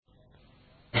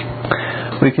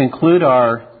We conclude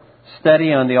our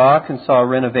study on the Arkansas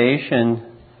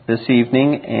renovation this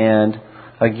evening, and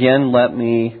again let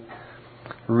me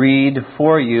read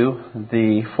for you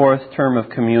the fourth term of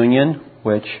communion,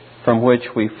 from which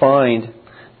we find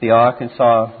the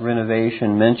Arkansas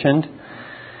renovation mentioned.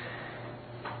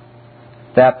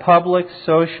 That public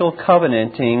social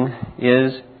covenanting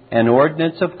is an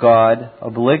ordinance of God,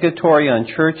 obligatory on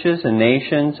churches and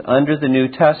nations under the New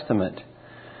Testament.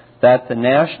 That the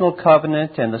National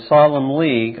Covenant and the Solemn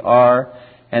League are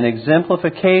an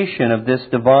exemplification of this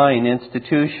divine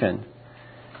institution,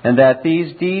 and that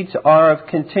these deeds are of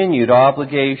continued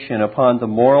obligation upon the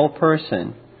moral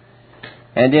person.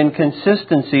 And in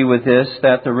consistency with this,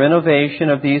 that the renovation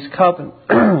of these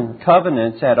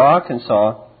covenants at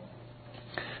Arkansas,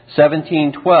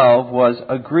 1712, was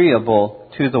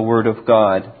agreeable to the Word of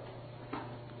God.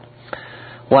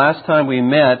 Last time we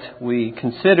met, we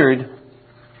considered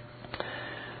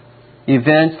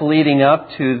events leading up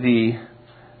to the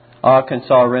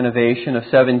Arkansas renovation of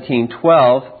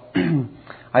 1712.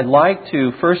 I'd like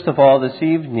to, first of all, this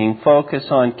evening, focus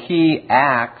on key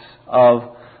acts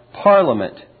of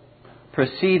Parliament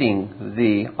preceding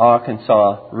the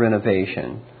Arkansas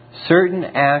renovation. Certain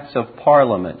acts of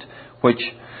Parliament which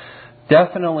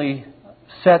definitely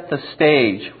set the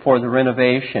stage for the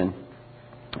renovation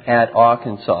at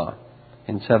Arkansas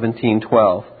in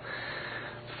 1712.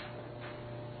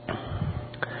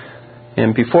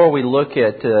 And before we look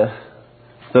at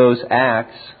those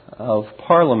acts of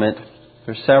Parliament,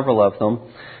 there's several of them,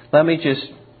 let me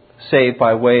just say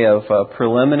by way of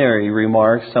preliminary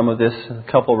remarks, a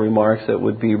couple remarks that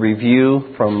would be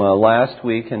review from last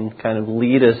week and kind of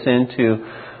lead us into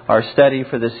our study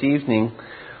for this evening.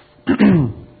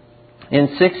 In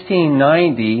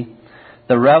 1690,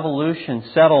 the Revolution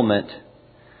Settlement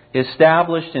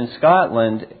established in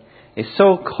Scotland a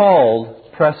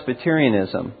so-called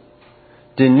Presbyterianism,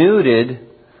 denuded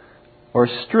or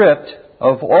stripped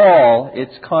of all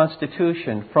its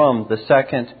constitution from the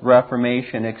Second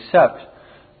Reformation except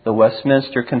the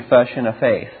Westminster Confession of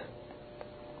Faith.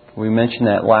 We mentioned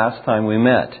that last time we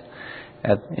met.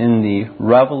 In the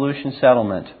Revolution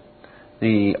Settlement,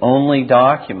 the only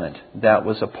document that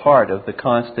was a part of the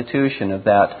constitution of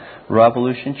that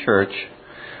Revolution Church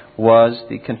was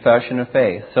the Confession of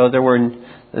Faith. So there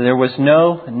was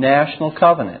no national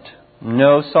covenant,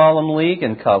 no solemn league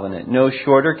and covenant, no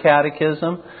shorter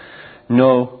catechism,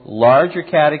 no larger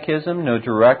catechism, no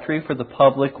directory for the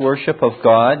public worship of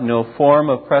God, no form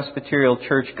of Presbyterial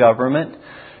church government,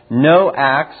 no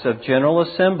acts of General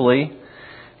Assembly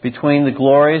between the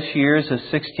glorious years of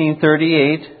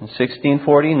 1638 and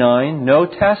 1649, no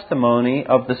testimony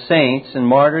of the saints and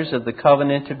martyrs of the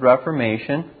covenanted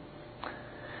Reformation,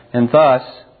 and thus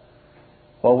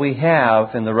what we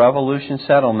have in the Revolution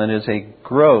Settlement is a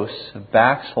gross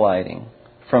backsliding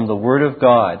from the Word of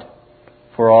God.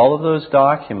 For all of those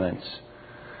documents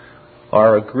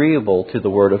are agreeable to the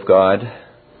Word of God.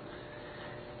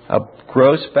 A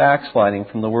gross backsliding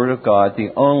from the Word of God,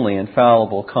 the only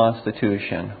infallible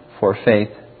constitution for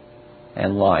faith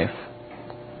and life.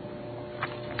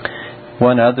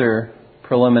 One other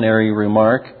preliminary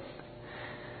remark.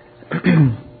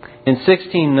 In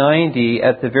 1690,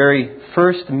 at the very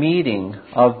first meeting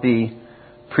of the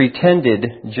pretended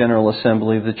General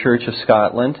Assembly of the Church of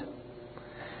Scotland,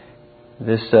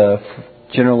 this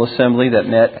General Assembly that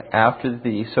met after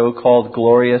the so-called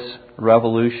Glorious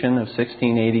Revolution of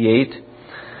 1688,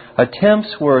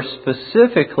 attempts were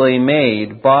specifically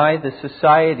made by the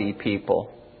Society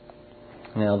people.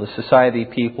 Now, the Society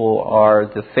people are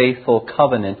the faithful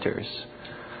Covenanters.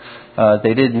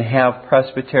 They didn't have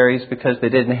presbyteries because they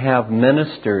didn't have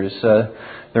ministers.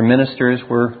 Their ministers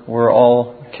were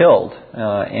all killed.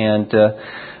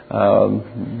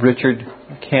 Richard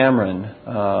Cameron,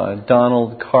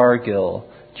 Donald Cargill,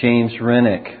 James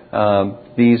Rennick,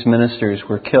 these ministers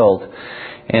were killed.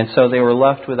 And so they were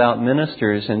left without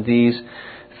ministers, and these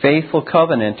faithful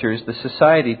Covenanters, the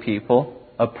Society people,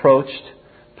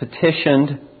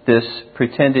 petitioned this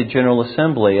pretended General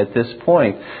Assembly at this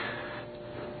point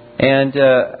and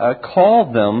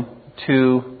called them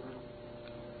to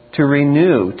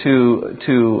renew,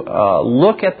 to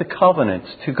look at the covenants,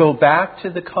 to go back to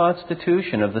the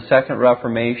Constitution of the Second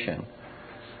Reformation,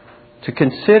 to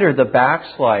consider the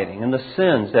backsliding and the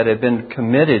sins that had been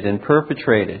committed and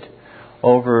perpetrated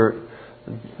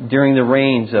during the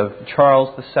reigns of Charles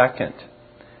II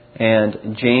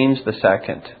and James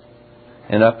II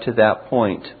and up to that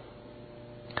point.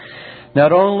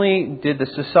 Not only did the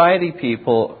Society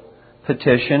people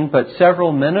petition, but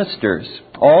several ministers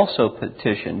also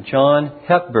petitioned. John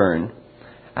Hepburn,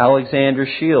 Alexander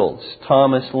Shields,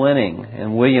 Thomas Lenning,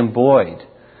 and William Boyd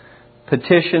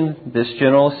petitioned this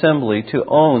General Assembly to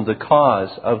own the cause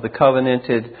of the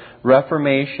covenanted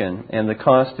Reformation and the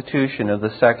constitution of the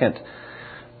Second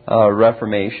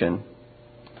Reformation.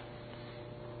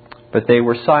 But they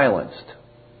were silenced.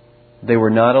 They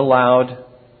were not allowed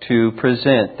to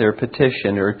present their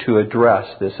petition or to address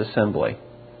this assembly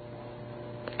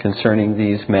concerning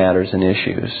these matters and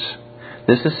issues.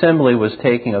 This assembly was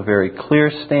taking a very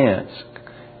clear stance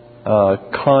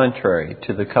contrary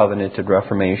to the covenanted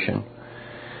Reformation.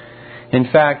 In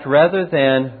fact, rather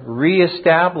than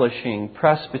reestablishing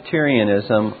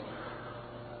Presbyterianism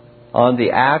on the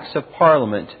Acts of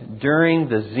Parliament during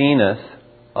the zenith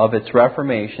of its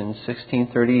Reformation,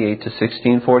 1638 to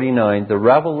 1649, the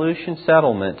Revolution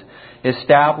Settlement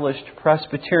established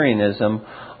Presbyterianism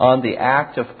on the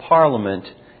Act of Parliament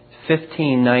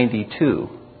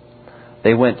 1592.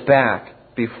 They went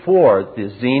back before the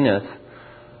zenith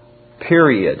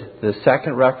period, the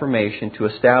Second Reformation, to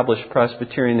establish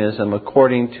Presbyterianism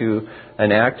according to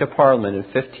an Act of Parliament in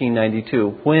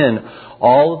 1592, when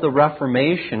all of the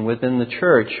Reformation within the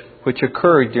Church, which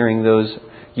occurred during those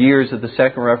years of the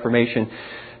Second Reformation,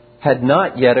 had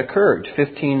not yet occurred,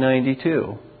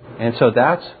 1592. And so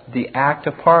that's the Act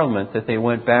of Parliament that they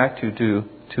went back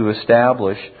to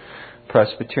establish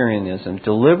Presbyterianism,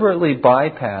 deliberately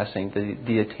bypassing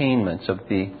the attainments of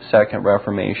the Second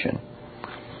Reformation.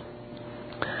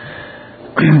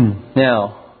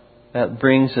 Now, that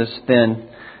brings us then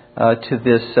to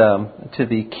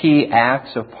the key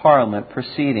acts of Parliament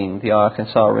preceding the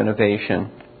Arkansas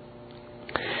Renovation.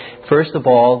 First of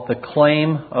all, the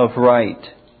Claim of Right,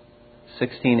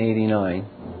 1689.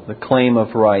 The Claim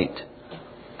of Right.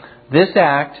 This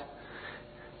act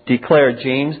declared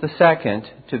James II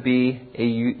to be a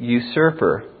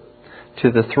usurper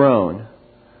to the throne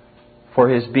for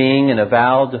his being an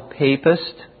avowed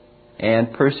papist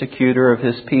and persecutor of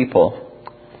his people,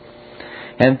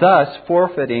 and thus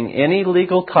forfeiting any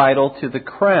legal title to the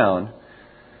crown,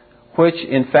 which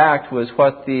in fact was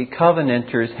what the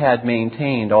Covenanters had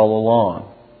maintained all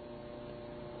along.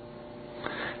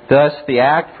 Thus, the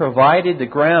Act provided the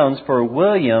grounds for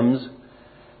William's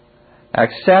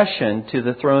accession to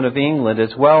the throne of England,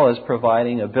 as well as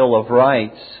providing a Bill of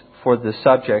Rights for the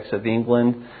subjects of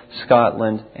England,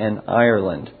 Scotland, and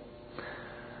Ireland.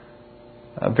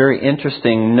 A very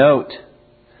interesting note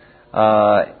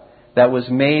that was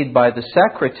made by the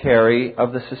secretary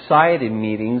of the society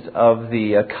meetings of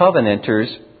the Covenanters.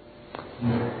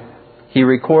 He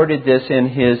recorded this in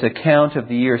his account of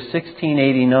the year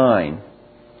 1689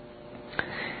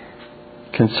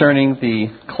 concerning the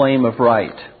Claim of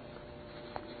Right.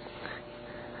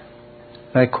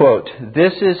 I quote,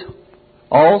 "This is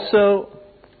also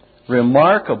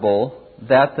remarkable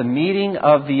that the meeting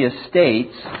of the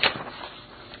estates,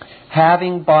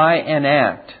 having by an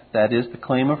act," that is the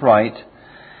Claim of Right,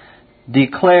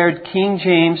 "declared King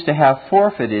James to have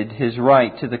forfeited his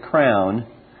right to the crown,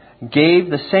 gave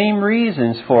the same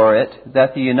reasons for it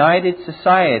that the United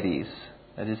Societies,"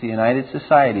 that is the United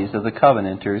Societies of the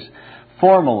Covenanters,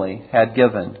 "formerly had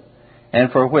given, and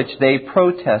for which they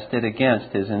protested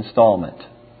against his installment."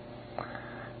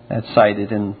 That's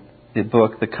cited in the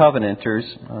book The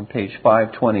Covenanters on page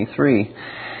 523.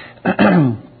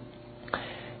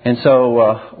 And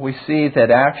so we see that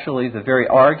actually the very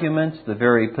arguments, the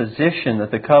very position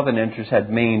that the Covenanters had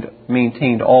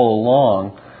maintained all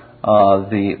along,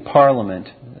 the Parliament,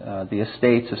 the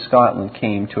Estates of Scotland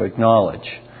came to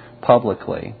acknowledge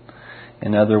publicly.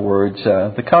 In other words,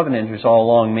 the Covenanters all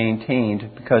along maintained,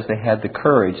 because they had the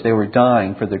courage, they were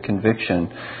dying for their conviction.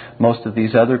 Most of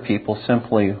these other people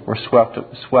simply were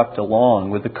swept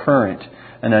along with the current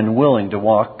and unwilling to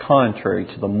walk contrary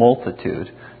to the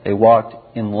multitude. They walked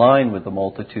in line with the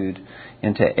multitude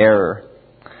into error.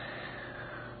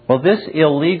 Well, this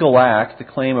illegal act, the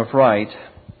Claim of Right,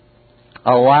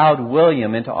 allowed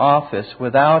William into office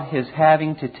without his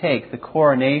having to take the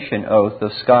coronation oath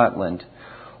of Scotland,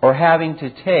 or having to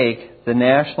take the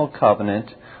National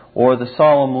Covenant or the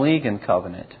Solemn League and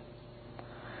Covenant.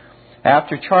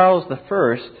 After Charles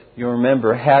I, you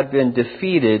remember, had been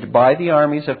defeated by the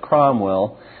armies of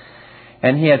Cromwell,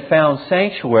 and he had found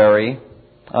sanctuary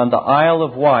on the Isle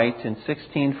of Wight in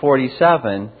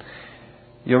 1647,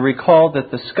 you'll recall that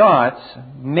the Scots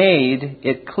made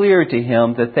it clear to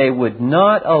him that they would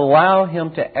not allow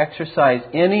him to exercise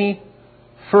any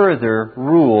further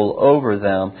rule over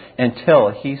them until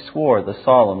he swore the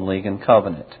Solemn League and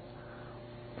Covenant.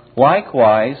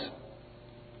 Likewise,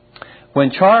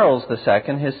 when Charles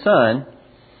II, his son,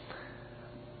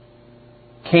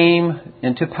 came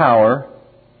into power,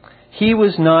 He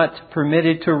was not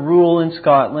permitted to rule in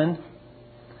Scotland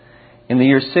in the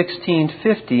year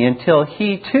 1650 until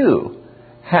he too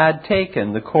had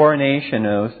taken the coronation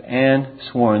oath and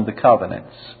sworn the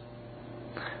covenants.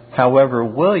 However,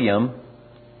 William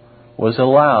was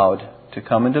allowed to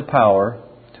come into power,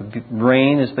 to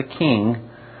reign as the king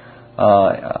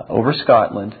over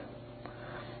Scotland.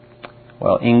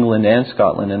 Well, England and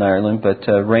Scotland and Ireland, but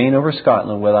reign over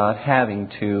Scotland without having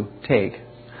to take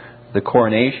the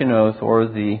coronation oath or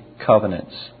the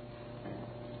covenants.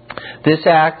 This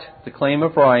act, the Claim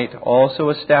of Right, also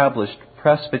established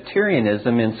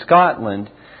Presbyterianism in Scotland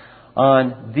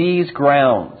on these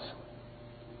grounds.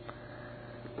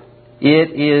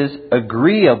 It is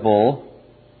agreeable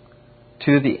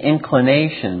to the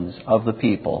inclinations of the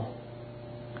people,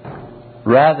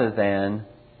 rather than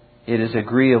it is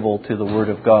agreeable to the Word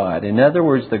of God. In other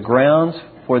words, the grounds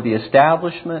for the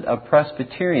establishment of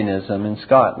Presbyterianism in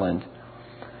Scotland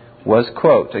was,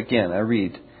 quote, again, I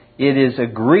read, "It is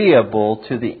agreeable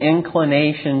to the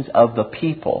inclinations of the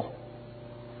people,"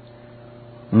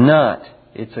 not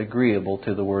it's agreeable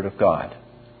to the Word of God.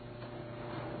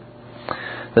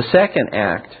 The second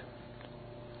act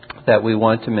that we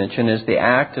want to mention is the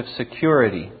Act of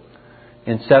Security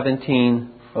in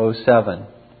 1707.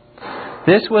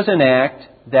 This was an act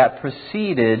that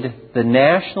preceded the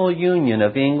national union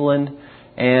of England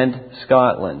and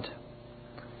Scotland.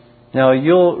 Now,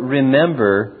 you'll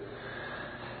remember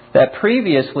that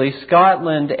previously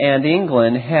Scotland and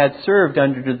England had served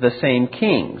under the same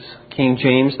kings. King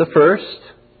James I,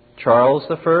 Charles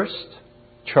I,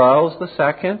 Charles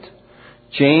II,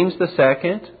 James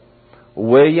II,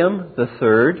 William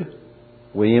III,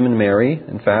 William and Mary,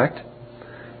 in fact.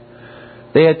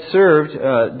 They had served,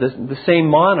 the same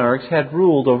monarchs had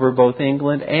ruled over both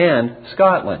England and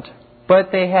Scotland.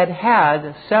 But they had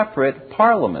had separate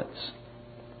parliaments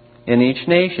in each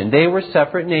nation. They were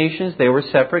separate nations, they were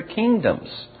separate kingdoms,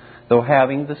 though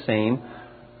having the same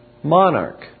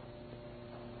monarch.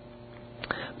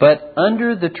 But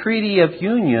under the Treaty of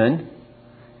Union,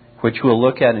 which we'll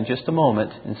look at in just a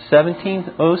moment, in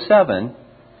 1707,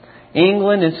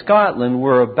 England and Scotland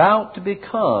were about to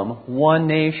become one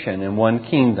nation and one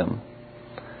kingdom.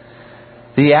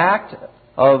 The Act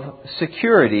of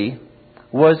Security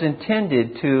was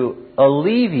intended to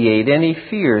alleviate any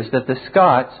fears that the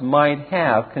Scots might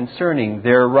have concerning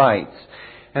their rights,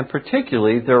 and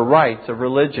particularly their rights of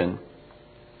religion.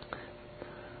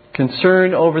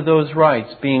 Concern over those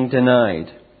rights being denied.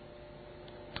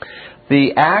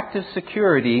 The Act of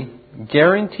Security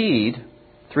guaranteed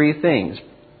three things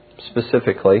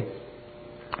specifically.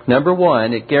 Number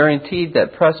one, it guaranteed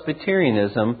that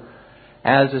Presbyterianism,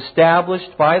 as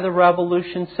established by the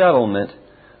Revolution settlement,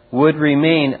 would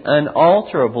remain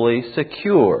unalterably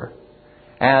secure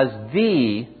as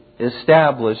the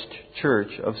established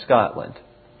Church of Scotland.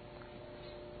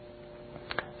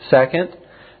 Second,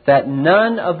 that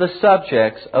none of the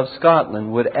subjects of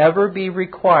Scotland would ever be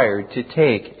required to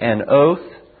take an oath,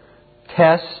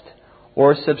 test,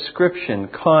 or subscription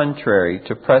contrary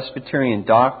to Presbyterian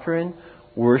doctrine,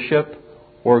 worship,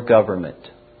 or government.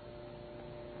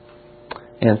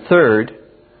 And third,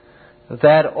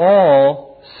 that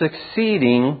all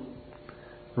succeeding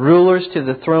rulers to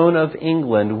the throne of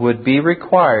England would be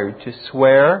required to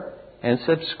swear and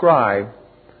subscribe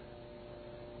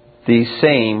the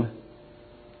same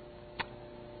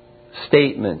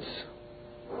statements,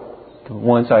 the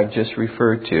ones I've just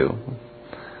referred to.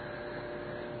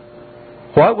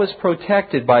 What was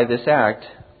protected by this act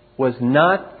was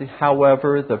not,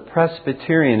 however, the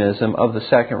Presbyterianism of the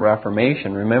Second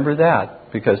Reformation. Remember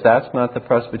that, because that's not the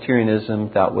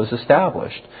Presbyterianism that was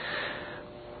established.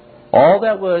 All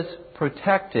that was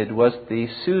protected was the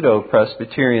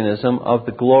pseudo-Presbyterianism of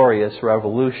the Glorious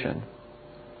Revolution.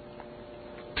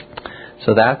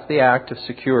 So that's the Act of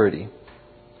Security.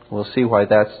 We'll see why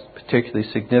that's particularly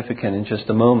significant in just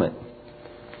a moment.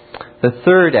 The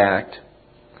third act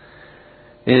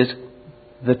is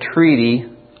the Treaty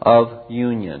of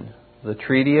Union. The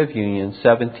Treaty of Union,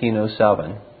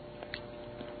 1707.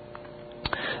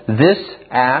 This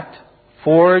act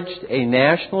forged a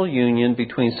national union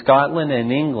between Scotland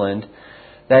and England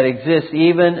that exists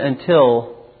even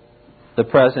until the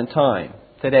present time,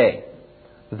 today.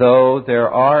 Though there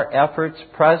are efforts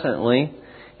presently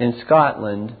in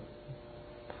Scotland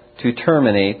to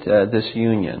terminate this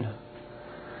union.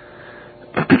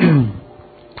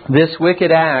 This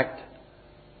wicked act,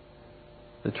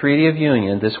 the Treaty of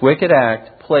Union, this wicked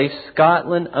act placed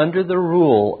Scotland under the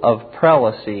rule of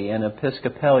prelacy and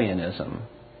Episcopalianism.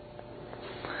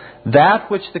 That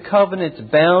which the covenants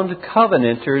bound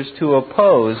covenanters to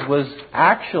oppose was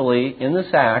actually, in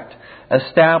this act,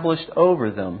 established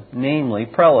over them, namely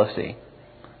prelacy.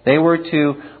 They were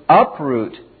to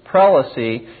uproot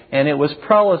prelacy, and it was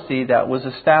prelacy that was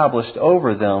established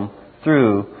over them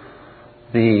through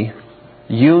the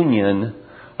union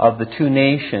of the two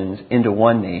nations into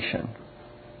one nation.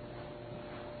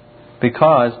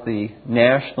 Because the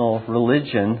national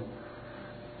religion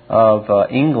of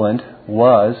England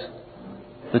was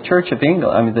the Church of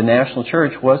England. The national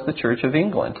church was the Church of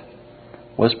England,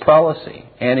 was prelacy.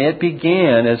 And it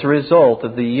began as a result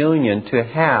of the union to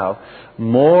have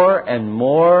more and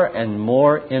more and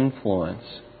more influence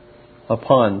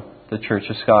upon the Church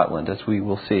of Scotland, as we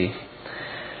will see.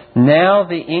 Now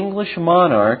the English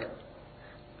monarch,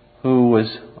 who was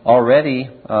already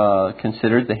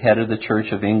considered the head of the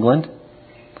Church of England,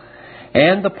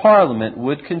 and the Parliament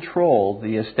would control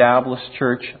the established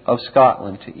Church of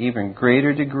Scotland to even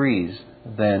greater degrees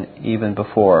than even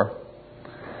before.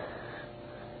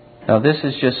 Now this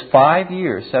is just 5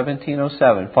 years,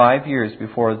 1707, 5 years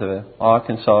before the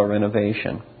Arkansas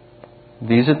Renovation.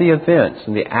 These are the events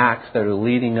and the acts that are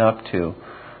leading up to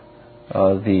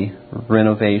the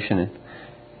renovation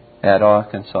at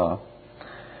Arkansas.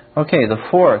 Okay, the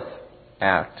fourth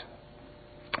act.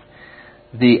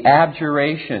 The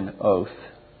Abjuration Oath,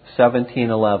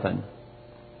 1711.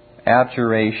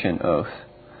 Abjuration Oath.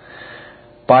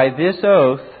 By this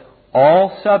oath,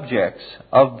 all subjects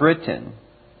of Britain,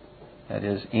 that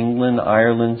is England,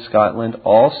 Ireland, Scotland,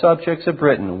 all subjects of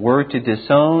Britain were to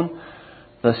disown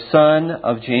the son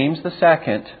of James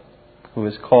II, who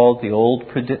is called the Old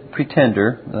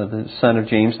Pretender, the son of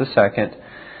James II,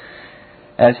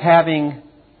 as having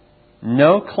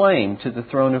no claim to the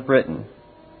throne of Britain,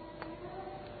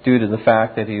 due to the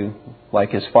fact that he, like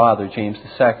his father, James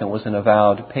II, was an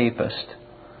avowed papist.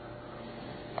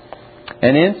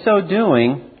 And in so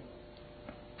doing,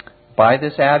 by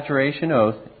this abjuration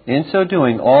oath, in so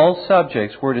doing, all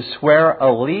subjects were to swear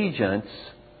allegiance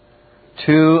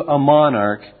to a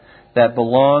monarch that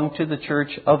belonged to the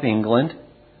Church of England,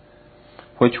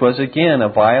 which was again a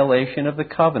violation of the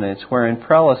covenants wherein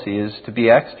prelacy is to be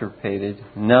extirpated,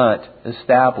 not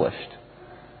established.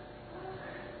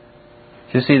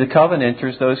 You see, the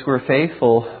Covenanters, those who were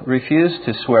faithful, refused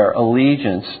to swear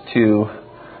allegiance to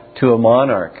a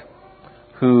monarch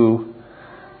who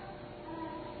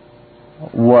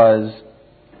was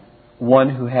one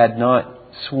who had not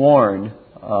sworn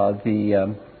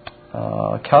the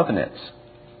covenants,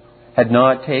 had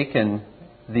not taken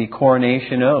the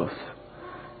coronation oath.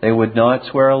 They would not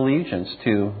swear allegiance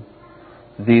to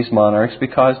these monarchs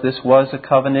because this was a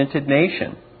covenanted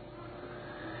nation.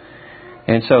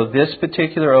 And so this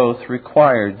particular oath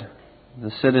required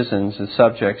the citizens and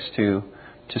subjects to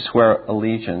swear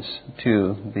allegiance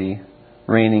to the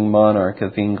reigning monarch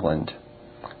of England,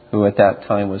 who at that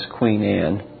time was Queen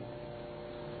Anne.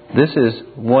 This is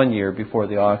 1 year before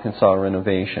the Arkansas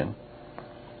Renovation.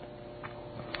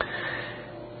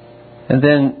 And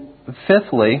then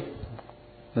fifthly,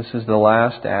 this is the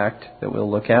last act that we'll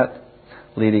look at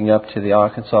leading up to the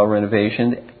Arkansas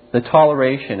Renovation, the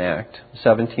Toleration Act,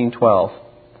 1712.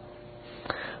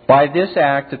 By this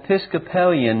act,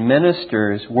 Episcopalian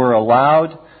ministers were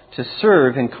allowed to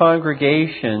serve in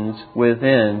congregations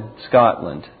within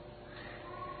Scotland.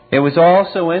 It was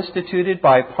also instituted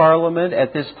by Parliament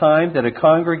at this time that a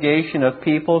congregation of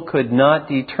people could not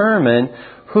determine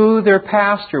who their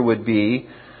pastor would be,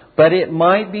 but it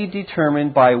might be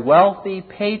determined by wealthy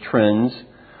patrons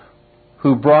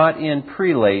who brought in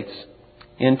prelates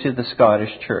into the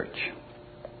Scottish Church.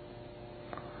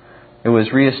 It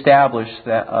was reestablished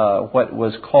that what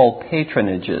was called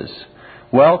patronages.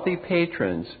 Wealthy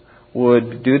patrons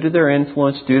would, due to their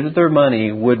influence, due to their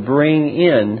money, would bring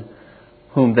in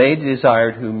whom they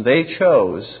desired, whom they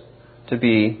chose to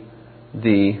be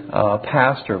the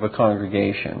pastor of a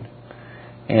congregation.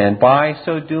 And by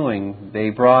so doing, they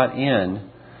brought in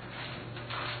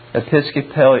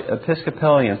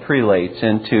Episcopalian prelates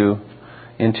into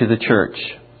the church.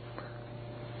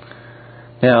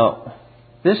 Now,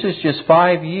 this is just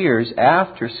 5 years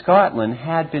after Scotland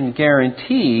had been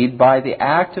guaranteed by the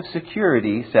Act of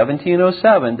Security,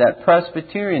 1707, that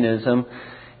Presbyterianism,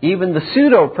 even the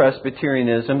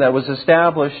pseudo-Presbyterianism that was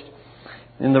established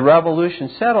in the Revolution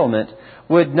settlement,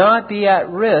 would not be at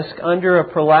risk under a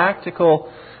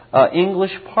practical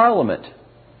English Parliament.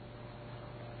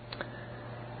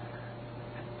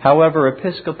 However,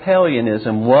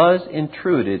 Episcopalianism was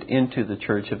intruded into the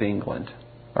Church of England,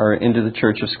 or into the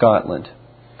Church of Scotland.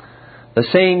 The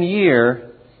same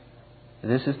year,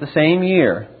 this is the same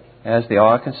year as the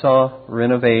Arkansas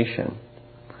Renovation.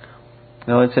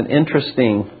 Now, it's an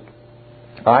interesting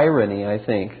irony, I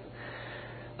think,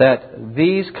 that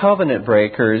these covenant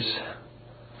breakers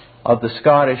of the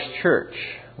Scottish Church,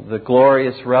 the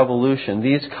Glorious Revolution,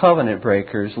 these covenant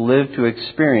breakers lived to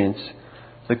experience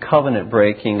the covenant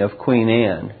breaking of Queen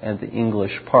Anne and the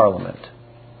English Parliament.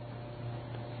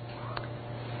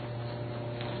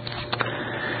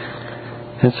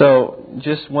 And so,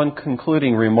 just one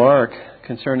concluding remark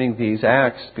concerning these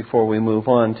acts before we move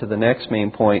on to the next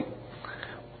main point.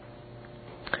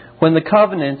 When the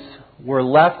covenants were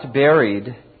left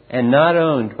buried and not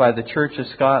owned by the Church of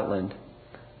Scotland,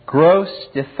 gross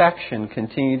defection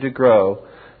continued to grow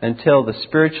until the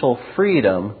spiritual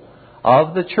freedom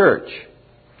of the Church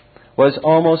was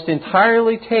almost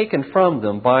entirely taken from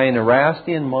them by an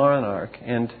Erastian monarch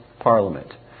and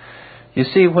Parliament. You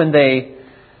see, when they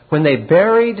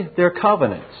buried their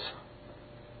covenants,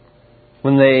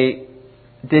 when they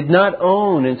did not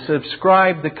own and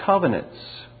subscribe the covenants,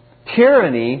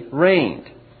 tyranny reigned.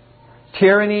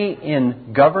 Tyranny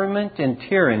in government and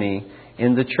tyranny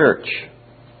in the church.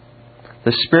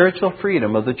 The spiritual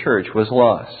freedom of the church was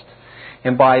lost.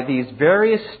 And by these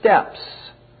various steps,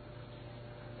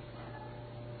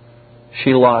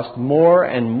 she lost more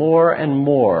and more and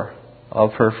more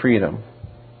of her freedom.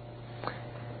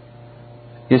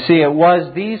 You see, it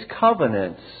was these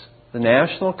covenants, the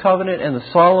National Covenant and the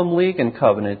Solemn League and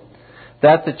Covenant,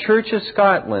 that the Church of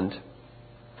Scotland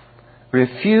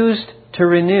refused to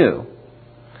renew,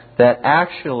 that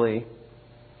actually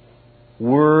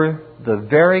were the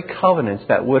very covenants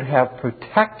that would have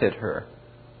protected her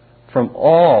from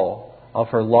all of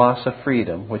her loss of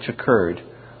freedom which occurred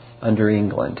under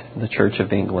England, the Church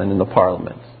of England and the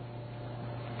Parliament,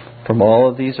 from all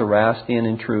of these Erastian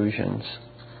intrusions.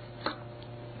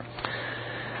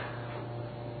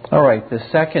 All right, the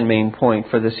second main point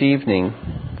for this evening,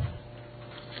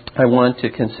 I want to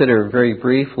consider very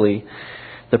briefly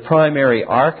the primary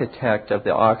architect of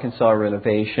the Arkansas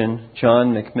renovation,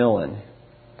 John Macmillan.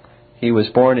 He was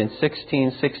born in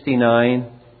 1669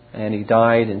 and he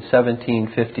died in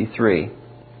 1753.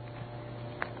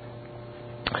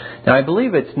 Now, I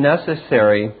believe it's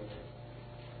necessary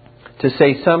to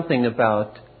say something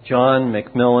about John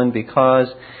Macmillan because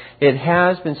it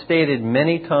has been stated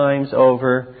many times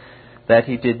over that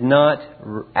he did not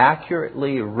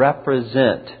accurately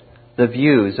represent the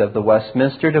views of the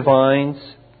Westminster Divines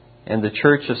and the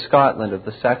Church of Scotland of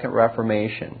the Second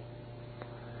Reformation.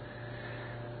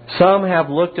 Some have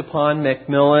looked upon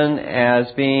Macmillan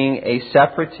as being a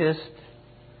separatist,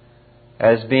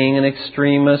 as being an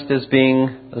extremist, as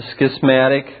being a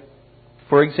schismatic.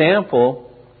 For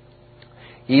example,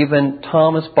 even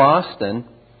Thomas Boston,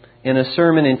 in a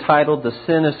sermon entitled The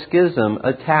Sin of Schism,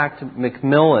 attacked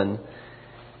Macmillan.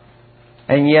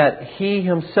 And yet he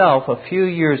himself, a few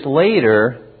years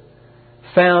later,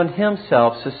 found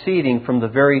himself seceding from the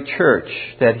very church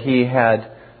that he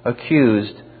had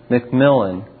accused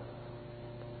Macmillan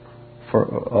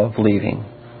of leaving.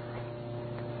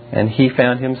 And he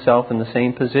found himself in the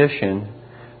same position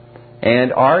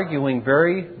and arguing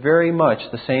very, very much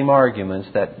the same arguments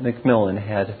that Macmillan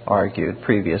had argued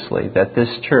previously, that this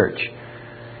church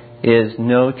is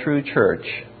no true church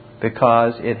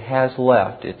because it has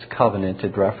left its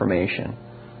covenanted Reformation.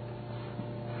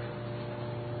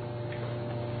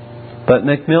 But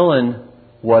Macmillan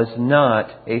was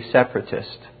not a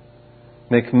separatist.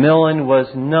 Macmillan was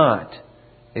not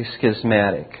a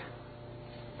schismatic.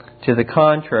 To the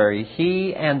contrary,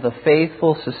 he and the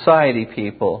faithful society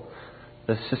people,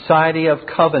 the Society of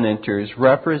Covenanters,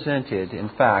 represented, in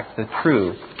fact, the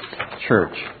true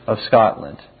Church of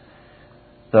Scotland,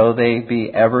 though they be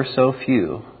ever so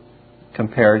few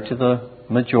compared to the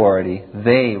majority.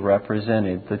 They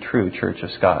represented the true Church of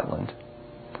Scotland.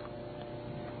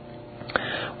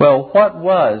 Well, what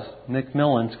was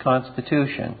Macmillan's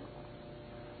constitution?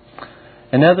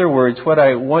 In other words, what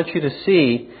I want you to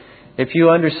see, if you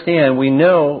understand, we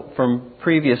know from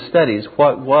previous studies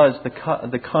what was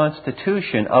the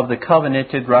constitution of the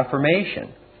covenanted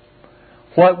Reformation.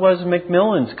 What was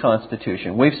Macmillan's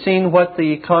constitution? We've seen what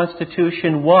the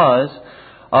constitution was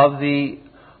of the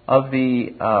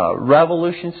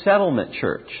Revolution Settlement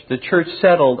Church. The church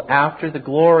settled after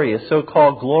the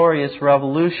so-called glorious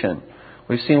Revolution.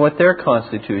 We've seen what their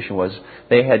constitution was.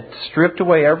 They had stripped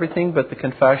away everything but the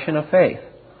confession of faith.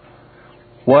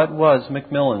 What was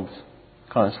Macmillan's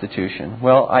constitution?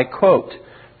 Well, I quote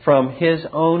from his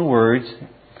own words,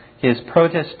 his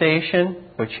protestation,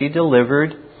 which he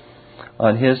delivered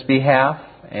on his behalf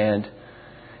and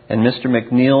Mr.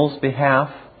 McNeil's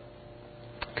behalf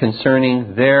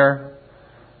concerning their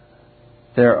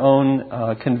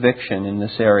own conviction in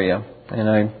this area.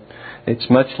 And It's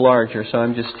much larger, so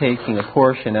I'm just taking a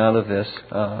portion out of this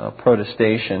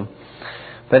protestation.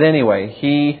 But anyway,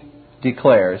 he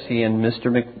declares, he and Mr.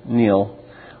 McNeil,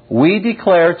 "We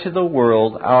declare to the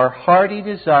world our hearty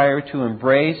desire to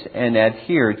embrace and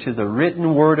adhere to the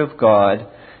written Word of God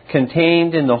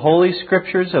contained in the Holy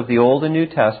Scriptures of the Old and New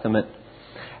Testament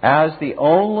as the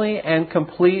only and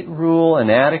complete rule and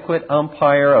adequate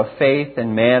umpire of faith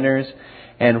and manners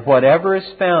and whatever is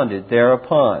founded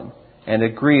thereupon and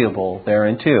agreeable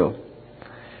thereunto,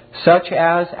 such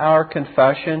as our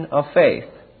confession of faith,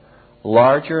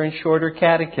 larger and shorter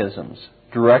catechisms,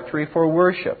 directory for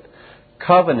worship,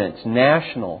 covenants,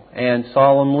 national and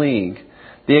solemn league,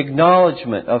 the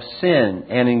acknowledgement of sin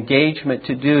and engagement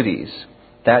to duties."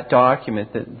 That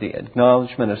document, the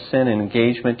acknowledgement of sin and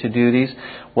engagement to duties,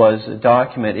 was a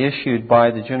document issued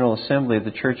by the General Assembly of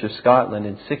the Church of Scotland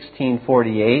in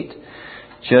 1648,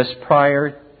 just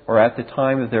prior or at the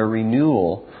time of their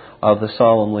renewal of the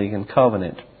Solemn League and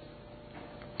Covenant.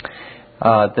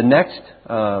 The next,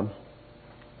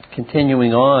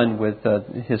 continuing on with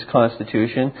his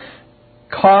Constitution,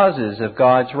 causes of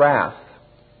God's wrath.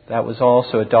 That was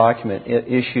also a document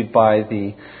issued by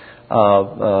the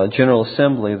General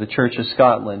Assembly of the Church of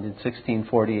Scotland in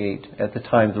 1648 at the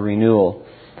time of the renewal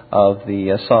of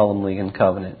the Solemn League and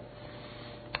Covenant.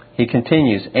 He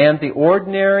continues, "And the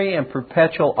ordinary and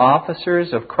perpetual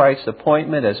officers of Christ's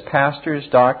appointment as pastors,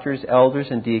 doctors, elders,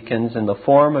 and deacons in the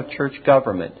form of church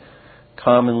government,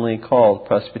 commonly called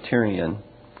Presbyterian."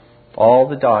 All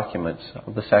the documents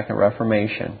of the Second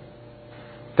Reformation.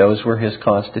 Those were his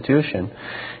constitution.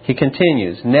 He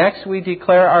continues, "Next we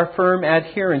declare our firm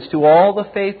adherence to all the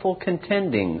faithful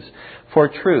contendings for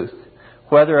truth,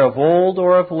 whether of old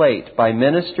or of late, by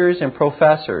ministers and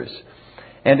professors,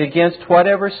 and against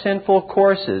whatever sinful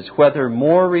courses, whether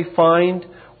more refined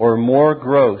or more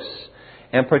gross,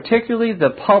 and particularly the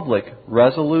public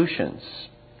resolutions."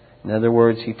 In other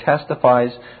words, he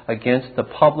testifies against the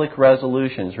public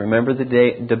resolutions. Remember the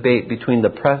debate between the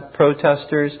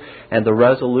protesters and the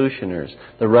resolutioners.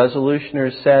 The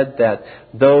resolutioners said that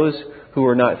those who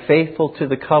were not faithful to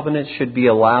the covenant should be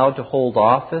allowed to hold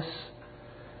office,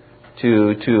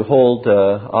 to hold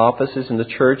offices in the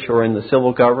church or in the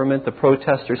civil government. The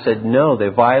protesters said no, they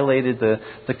violated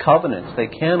the covenants. They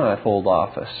cannot hold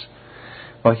office.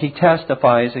 Well, he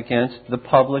testifies against the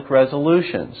public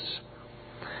resolutions.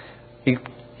 He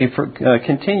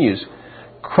continues,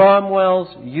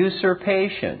 Cromwell's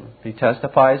usurpation. He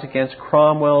testifies against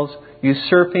Cromwell's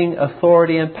usurping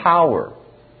authority and power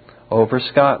over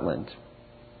Scotland.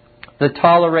 The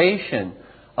toleration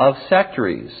of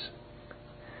sectaries.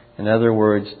 In other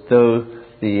words, though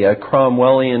the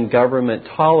Cromwellian government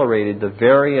tolerated the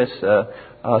various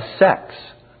sects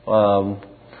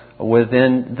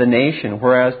within the nation,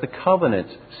 whereas the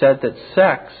covenants said that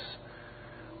sects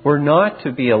were not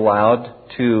to be allowed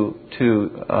to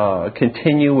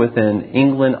continue within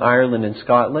England, Ireland, and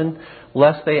Scotland,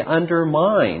 lest they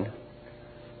undermine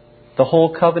the whole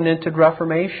covenanted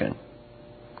Reformation.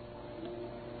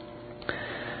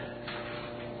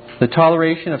 The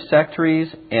toleration of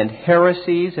sectaries and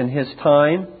heresies in his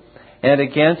time, and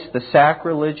against the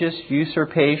sacrilegious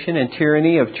usurpation and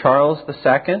tyranny of Charles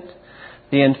II,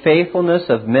 the unfaithfulness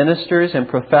of ministers and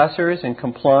professors in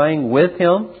complying with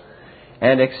him,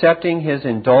 and accepting his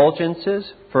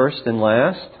indulgences, first and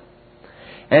last.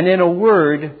 And in a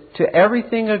word, to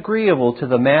everything agreeable to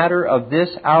the matter of this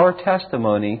our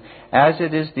testimony, as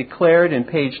it is declared in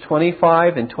page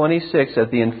 25 and 26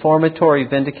 of the Informatory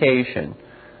Vindication.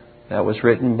 That was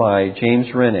written by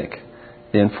James Rennick.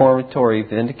 The Informatory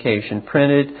Vindication,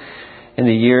 printed in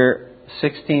the year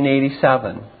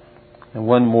 1687. And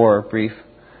one more brief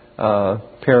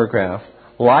paragraph.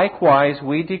 Likewise,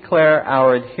 we declare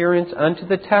our adherence unto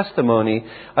the testimony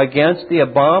against the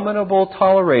abominable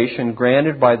toleration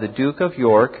granted by the Duke of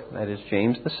York, that is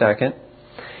James II,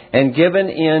 and given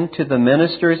in to the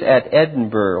ministers at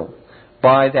Edinburgh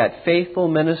by that faithful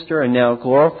minister and now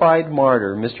glorified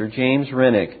martyr, Mr. James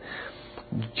Rennick,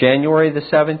 January the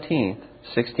 17th,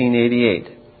 1688.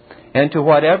 And to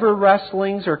whatever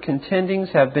wrestlings or contendings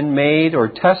have been made or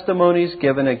testimonies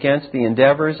given against the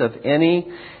endeavors of any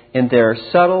in their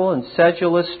subtle and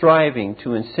sedulous striving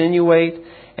to insinuate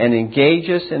and engage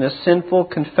us in a sinful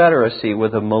confederacy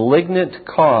with a malignant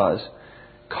cause,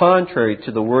 contrary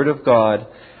to the Word of God,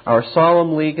 our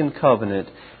solemn league and covenant,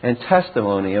 and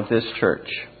testimony of this church.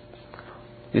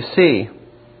 You see,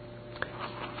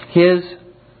 his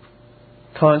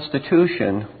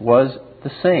constitution was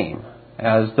the same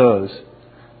as those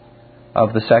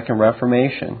of the Second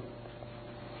Reformation.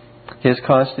 His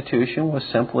constitution was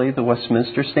simply the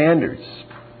Westminster Standards.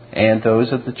 and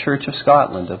those of the Church of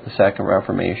Scotland of the Second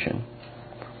Reformation.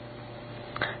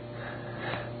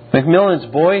 Macmillan's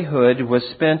boyhood was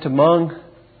spent among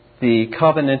the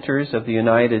Covenanters of the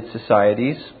United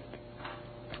Societies.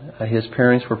 His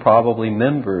parents were probably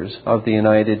members of the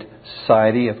United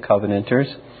Society of Covenanters,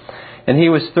 and he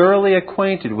was thoroughly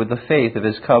acquainted with the faith of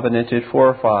his covenanted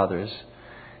forefathers,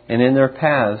 and in their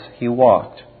paths he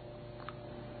walked.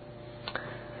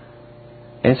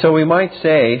 And so we might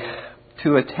say,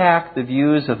 to attack the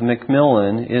views of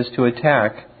Macmillan is to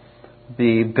attack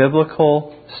the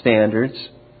biblical standards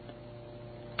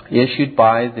issued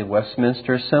by the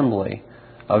Westminster Assembly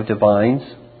of Divines.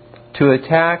 To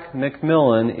attack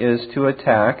Macmillan is to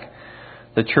attack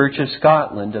the Church of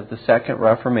Scotland of the Second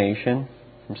Reformation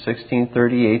from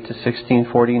 1638 to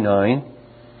 1649.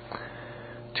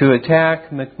 To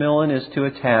attack Macmillan is to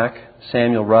attack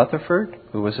Samuel Rutherford,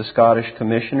 who was a Scottish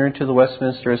commissioner to the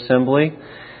Westminster Assembly.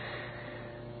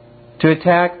 To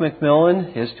attack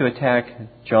Macmillan is to attack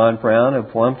John Brown of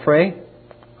Wamphray,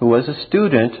 who was a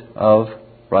student of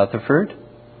Rutherford.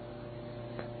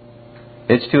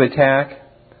 It's to attack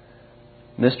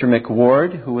Mr.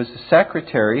 McWard, who was the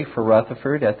secretary for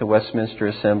Rutherford at the Westminster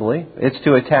Assembly. It's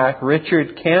to attack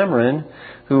Richard Cameron,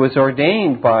 who was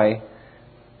ordained by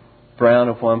Brown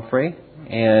of Wamphray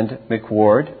and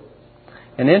McWard.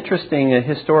 An interesting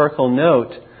historical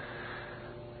note,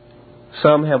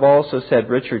 some have also said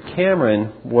Richard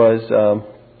Cameron was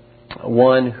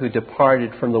one who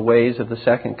departed from the ways of the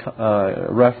Second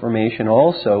Reformation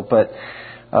also, but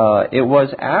it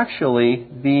was actually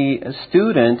the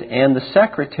student and the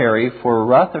secretary for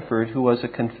Rutherford, who was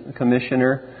a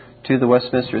commissioner to the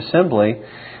Westminster Assembly,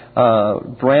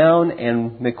 Brown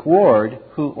and McWard,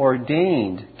 who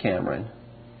ordained Cameron.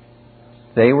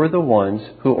 They were the ones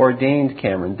who ordained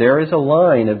Cameron. There is a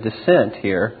line of descent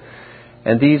here,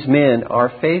 and these men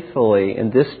are faithfully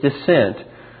in this descent,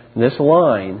 in this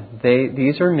line.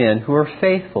 These are men who are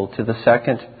faithful to the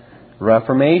Second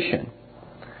Reformation.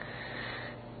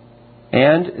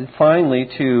 And finally,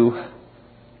 to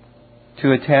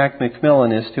attack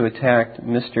Macmillan is to attack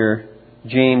Mr.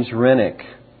 James Renwick.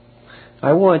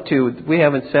 We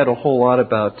haven't said a whole lot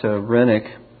about Renwick,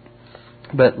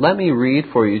 but let me read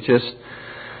for you just,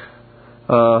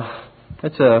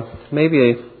 it's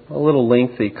maybe a little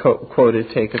lengthy quote.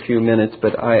 It'd take a few minutes,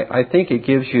 but I think it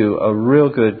gives you a real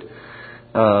good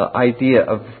idea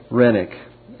of Renwick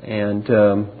and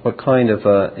what kind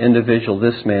of individual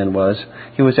this man was.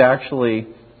 He was actually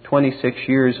 26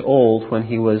 years old when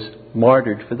he was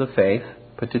martyred for the faith,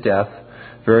 put to death,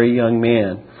 very young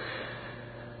man.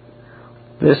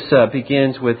 This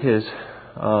begins with his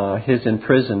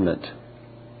imprisonment.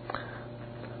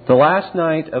 The last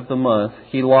night of the month,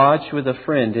 he lodged with a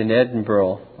friend in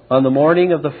Edinburgh. On the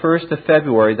morning of the 1st of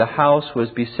February, the house was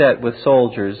beset with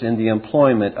soldiers in the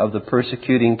employment of the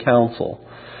persecuting council.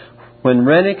 When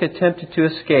Renwick attempted to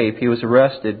escape, he was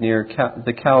arrested near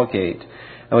the Cowgate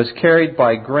and was carried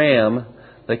by Graham,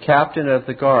 the captain of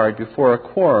the guard, before a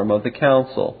quorum of the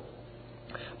council,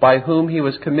 by whom he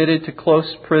was committed to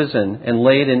close prison and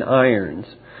laid in irons.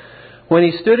 When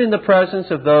he stood in the presence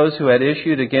of those who had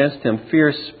issued against him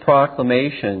fierce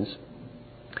proclamations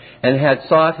and had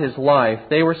sought his life,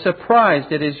 they were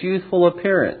surprised at his youthful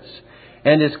appearance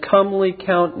and his comely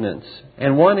countenance.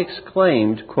 And one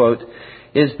exclaimed, quote,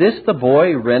 "Is this the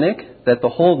boy Renwick that the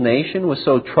whole nation was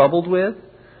so troubled with?"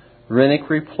 Renwick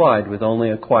replied with only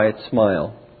a quiet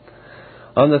smile.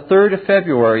 On the 3rd of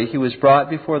February, he was brought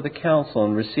before the council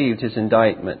and received his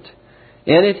indictment.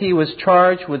 In it he was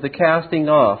charged with the casting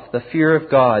off the fear of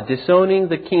God, disowning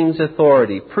the king's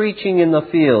authority, preaching in the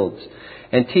fields,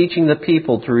 and teaching the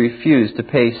people to refuse to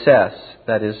pay cess,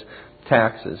 that is,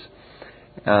 taxes.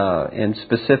 And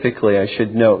specifically, I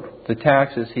should note, the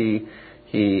taxes he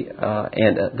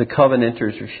and the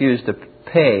Covenanters refused to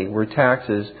pay were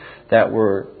taxes that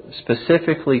were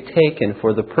specifically taken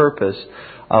for the purpose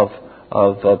of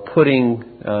putting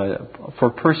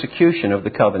for persecution of the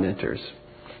Covenanters.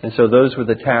 And so those were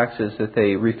the taxes that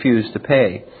they refused to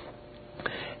pay.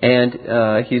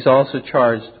 And he's also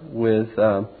charged with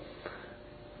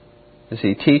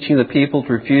teaching the people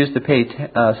to refuse to pay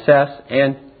cess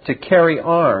and to carry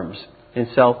arms in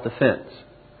self-defense.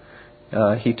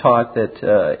 He taught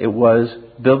that it was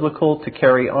biblical to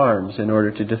carry arms in order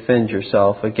to defend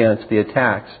yourself against the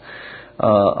attacks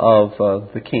of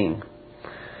the king.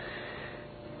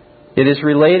 It is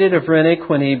related of Renwick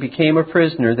when he became a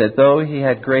prisoner that though he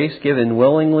had grace given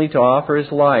willingly to offer his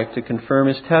life to confirm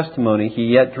his testimony, he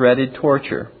yet dreaded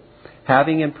torture.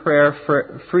 Having in prayer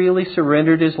freely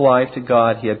surrendered his life to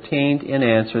God, he obtained in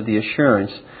answer the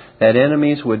assurance that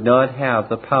enemies would not have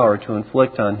the power to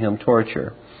inflict on him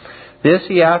torture. This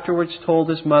he afterwards told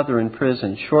his mother in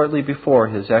prison shortly before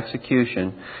his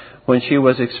execution, when she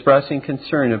was expressing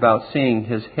concern about seeing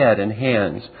his head and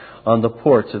hands on the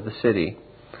ports of the city.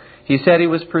 He said he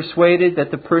was persuaded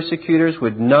that the persecutors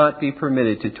would not be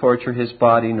permitted to torture his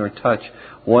body nor touch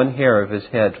one hair of his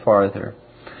head farther.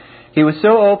 He was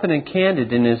so open and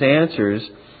candid in his answers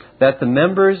that the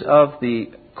members of the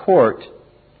court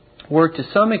were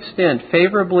to some extent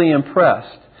favorably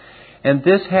impressed, and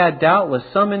this had doubtless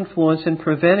some influence in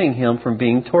preventing him from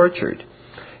being tortured.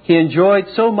 He enjoyed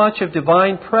so much of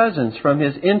divine presence from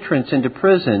his entrance into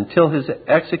prison till his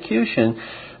execution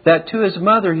that to his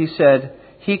mother he said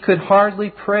he could hardly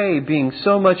pray, being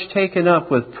so much taken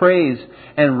up with praise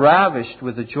and ravished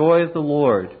with the joy of the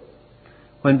Lord.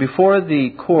 When before the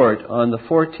court on the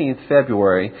 14th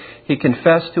February, he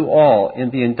confessed to all in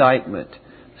the indictment,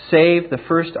 save the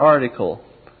first article,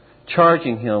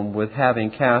 charging him with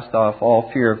having cast off all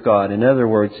fear of God. In other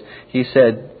words, he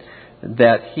said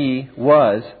that he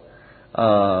was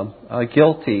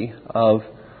guilty of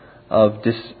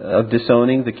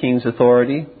disowning the king's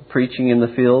authority, preaching in the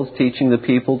fields, teaching the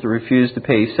people to refuse to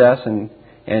pay cess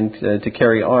and to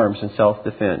carry arms in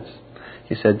self-defense.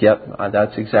 He said, yep,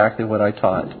 that's exactly what I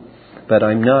taught. But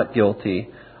I'm not guilty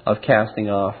of casting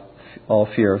off all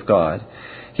fear of God.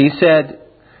 He said,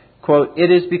 quote, "It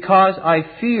is because I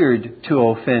feared to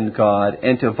offend God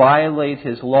and to violate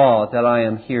His law that I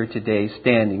am here today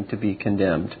standing to be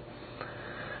condemned."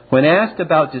 When asked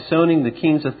about disowning the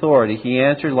king's authority, he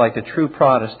answered like a true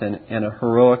Protestant and a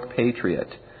heroic patriot.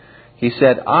 He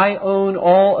said, "I own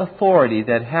all authority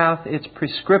that hath its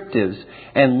prescriptives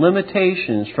and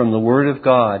limitations from the Word of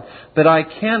God, but I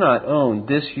cannot own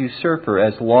this usurper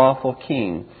as lawful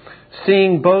king,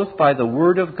 seeing both by the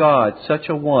Word of God such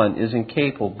a one is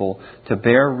incapable to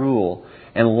bear rule,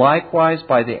 and likewise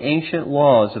by the ancient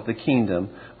laws of the kingdom,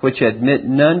 which admit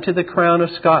none to the crown of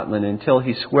Scotland until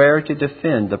he swear to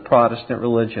defend the Protestant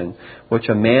religion, which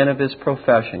a man of his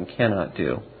profession cannot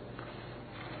do."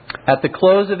 At the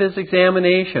close of his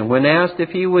examination, when asked if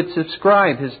he would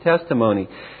subscribe his testimony,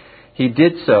 he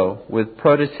did so with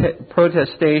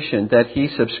protestation that he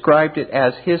subscribed it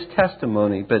as his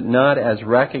testimony, but not as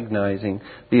recognizing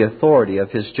the authority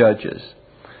of his judges.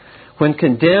 When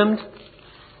condemned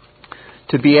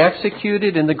to be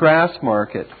executed in the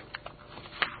Grassmarket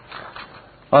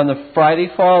on the Friday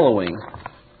following,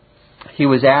 he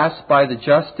was asked by the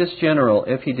Justice General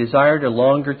if he desired a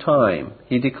longer time.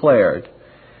 He declared,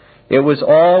 "It was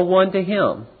all one to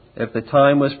him. If the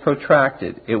time was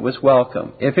protracted, it was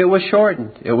welcome. If it was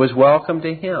shortened, it was welcome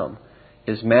to him.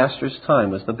 His master's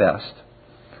time was the best."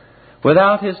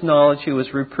 Without his knowledge, he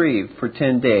was reprieved for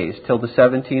 10 days, till the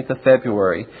 17th of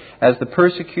February, as the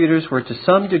persecutors were to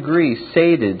some degree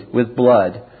sated with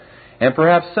blood, and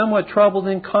perhaps somewhat troubled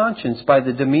in conscience by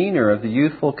the demeanor of the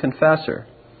youthful confessor.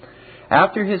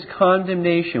 After his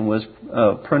condemnation was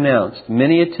pronounced,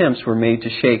 many attempts were made to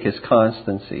shake his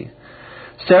constancy.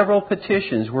 Several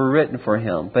petitions were written for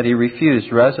him, but he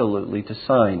refused resolutely to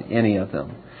sign any of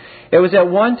them. It was at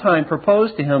one time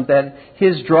proposed to him that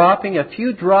his dropping a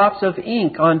few drops of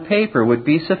ink on paper would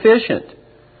be sufficient.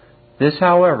 This,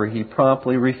 however, he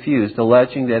promptly refused,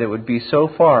 alleging that it would be so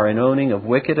far an owning of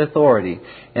wicked authority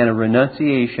and a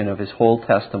renunciation of his whole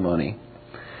testimony.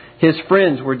 His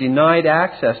friends were denied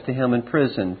access to him in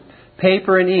prison.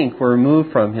 Paper and ink were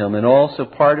removed from him, and also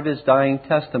part of his dying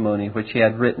testimony which he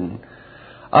had written.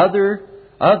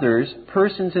 Others,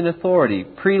 persons in authority,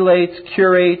 prelates,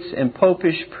 curates, and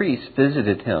popish priests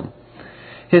visited him.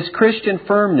 His Christian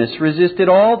firmness resisted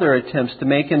all their attempts to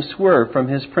make him swerve from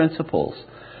his principles,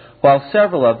 while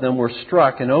several of them were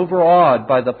struck and overawed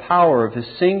by the power of his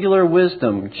singular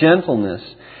wisdom,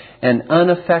 gentleness, and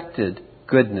unaffected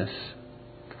goodness.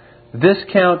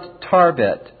 Viscount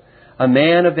Tarbet, a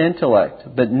man of intellect,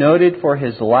 but noted for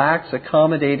his lax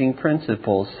accommodating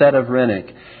principles, said of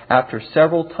Renwick, after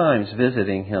several times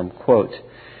visiting him, quote,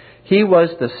 "He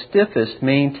was the stiffest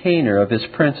maintainer of his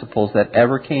principles that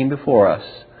ever came before us.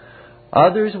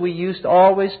 Others we used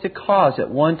always to cause at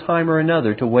one time or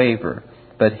another to waver,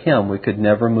 but him we could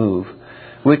never move.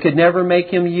 We could never make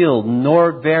him yield,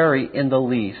 nor vary in the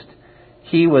least.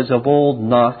 He was of old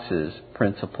Knox's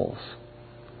principles."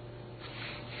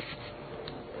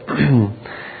 And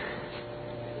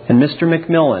Mr.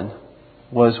 Macmillan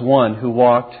was one who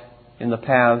walked in the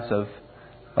paths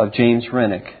of James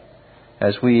Renwick,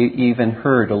 as we even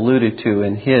heard alluded to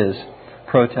in his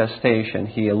protestation.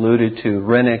 He alluded to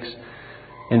Renwick's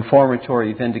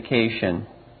informatory vindication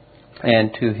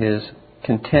and to his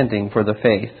contending for the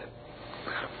faith.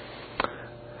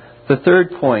 The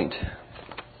third point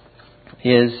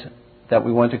is that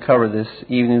we want to cover this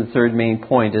evening, the third main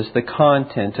point, is the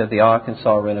content of the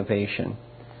Arkansas Renovation.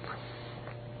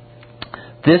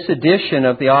 This edition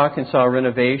of the Arkansas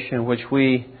Renovation, which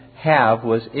we have,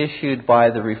 was issued by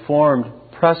the Reformed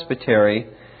Presbytery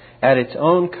at its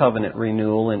own covenant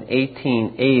renewal in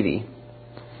 1880.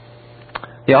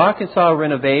 The Arkansas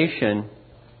Renovation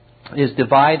is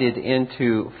divided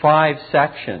into 5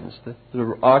 sections.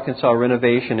 The Arkansas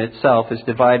Renovation itself is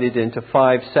divided into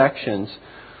 5 sections.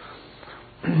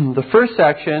 The first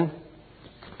section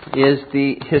is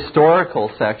the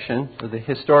historical section, or the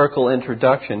historical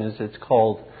introduction as it's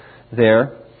called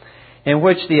there, in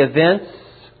which the events,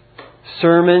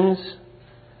 sermons,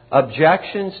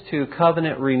 objections to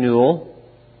covenant renewal,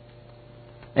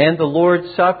 and the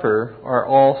Lord's Supper are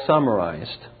all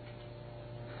summarized.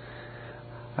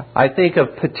 I think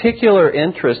of particular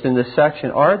interest in this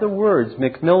section are the words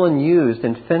Macmillan used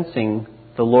in fencing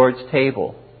the Lord's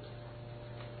table.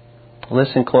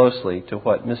 Listen closely to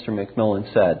what Mr. Macmillan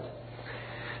said.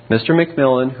 Mr.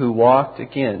 Macmillan, who walked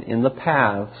again in the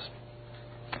paths,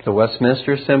 the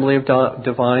Westminster Assembly of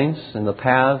Divines, in the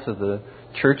paths of the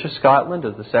Church of Scotland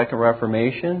of the Second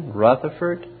Reformation,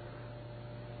 Rutherford,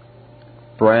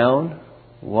 Brown,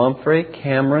 Lumphry,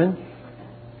 Cameron,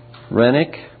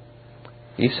 Rennick,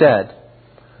 he said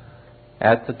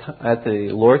at the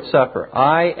Lord's Supper,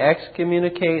 I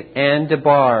excommunicate and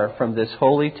debar from this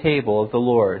holy table of the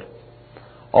Lord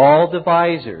all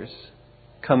devisers,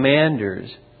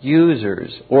 commanders,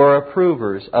 users, or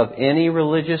approvers of any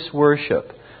religious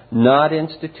worship not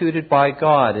instituted by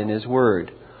God in His Word,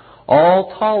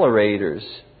 all tolerators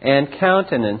and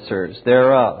countenancers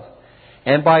thereof.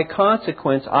 And by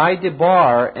consequence I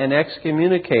debar and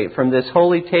excommunicate from this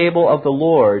holy table of the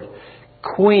Lord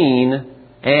Queen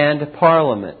and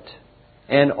Parliament,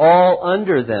 and all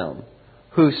under them,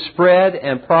 who spread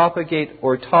and propagate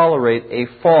or tolerate a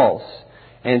false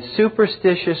and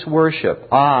superstitious worship,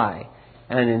 and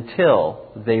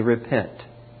until they repent.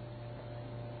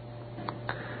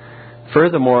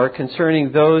 Furthermore,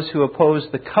 concerning those who oppose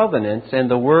the covenants and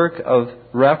the work of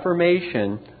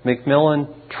Reformation, Macmillan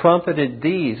trumpeted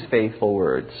these faithful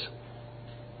words.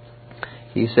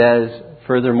 He says,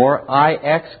 furthermore, I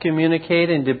excommunicate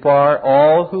and debar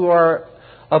all who are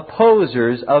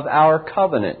opposers of our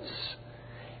covenants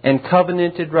and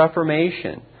covenanted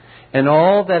Reformation, and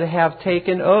all that have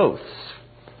taken oaths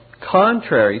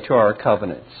contrary to our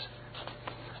covenants,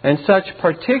 and such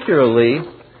particularly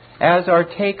as are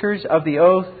takers of the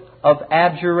oath of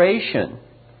abjuration,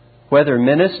 whether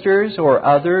ministers or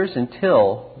others,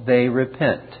 until they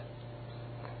repent.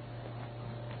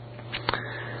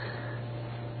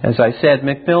 As I said,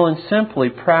 Macmillan simply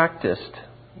practiced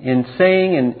in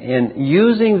saying and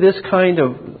using this kind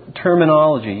of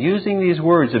terminology, using these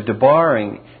words of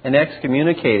debarring and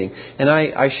excommunicating. And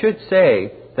I should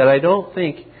say that I don't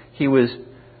think he was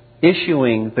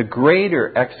issuing the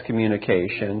greater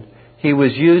excommunication. He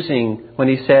was using, when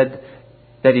he said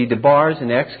that he debars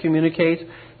and excommunicates,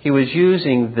 he was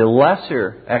using the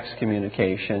lesser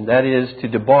excommunication, that is, to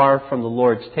debar from the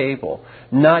Lord's table,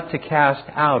 not to cast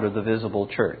out of the visible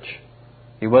church.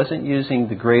 He wasn't using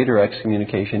the greater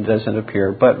excommunication, doesn't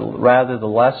appear, but rather the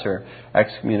lesser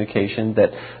excommunication,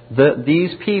 that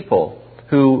these people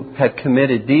who had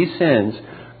committed these sins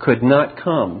could not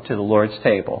come to the Lord's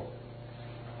table.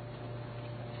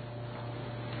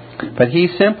 But he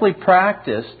simply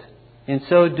practiced, in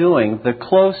so doing, the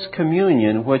close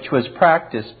communion which was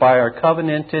practiced by our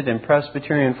covenanted and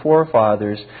Presbyterian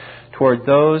forefathers toward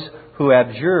those who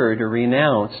abjured or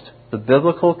renounced the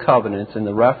biblical covenants and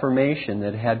the Reformation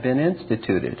that had been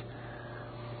instituted.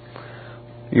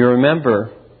 You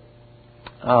remember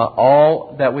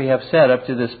all that we have said up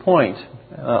to this point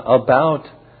about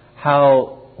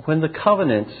how when the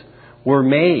covenants were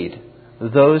made,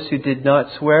 those who did not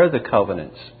swear the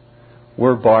covenants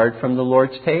were barred from the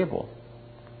Lord's table.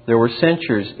 There were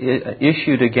censures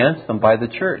issued against them by the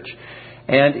church.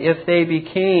 And if they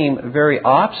became very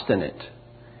obstinate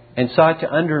and sought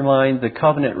to undermine the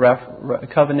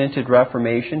covenanted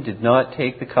Reformation, did not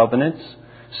take the covenants,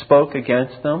 spoke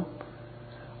against them,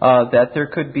 that there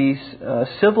could be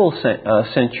civil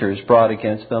censures brought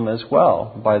against them as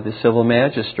well by the civil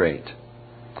magistrate.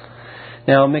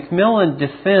 Now, Macmillan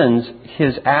defends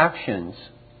his actions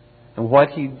and what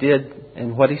he did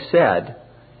and what he said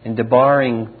in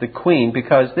debarring the Queen,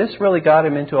 because this really got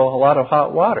him into a lot of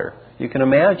hot water. You can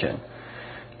imagine,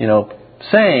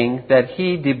 saying that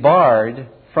he debarred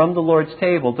from the Lord's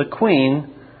table the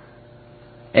Queen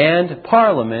and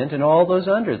Parliament and all those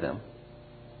under them.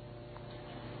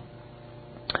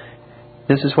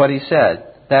 This is what he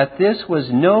said. that this was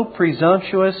no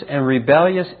presumptuous and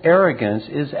rebellious arrogance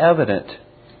is evident,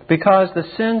 because the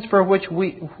sins for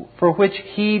which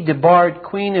he debarred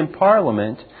Queen and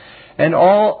Parliament and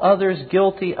all others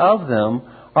guilty of them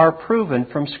are proven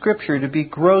from Scripture to be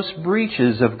gross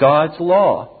breaches of God's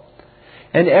law.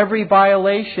 And every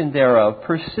violation thereof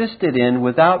persisted in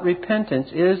without repentance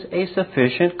is a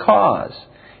sufficient cause,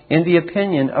 in the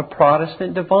opinion of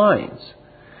Protestant divines,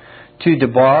 to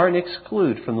debar and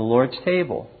exclude from the Lord's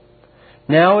table.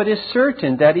 Now it is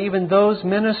certain that even those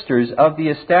ministers of the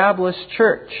established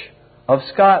Church of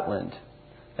Scotland,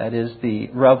 that is the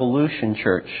Revolution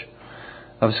Church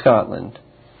of Scotland,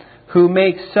 who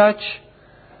make such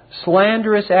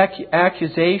slanderous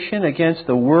accusation against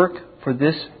the work for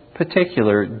this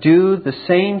particular, do the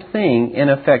same thing in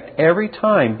effect every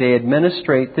time they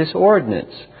administrate this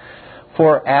ordinance.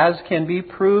 For as can be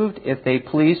proved, if they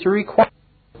please to require,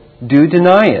 do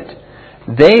deny it.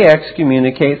 They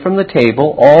excommunicate from the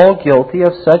table all guilty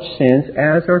of such sins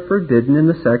as are forbidden in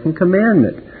the second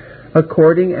commandment,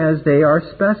 according as they are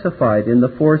specified in the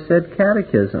aforesaid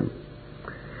catechism.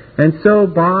 And so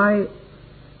by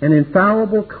an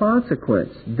infallible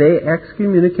consequence, they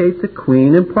excommunicate the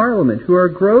Queen and Parliament, who are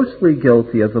grossly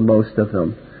guilty of the most of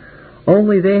them.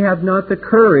 Only they have not the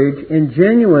courage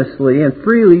ingenuously and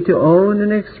freely to own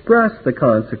and express the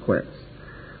consequence,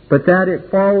 but that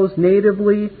it follows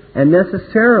natively and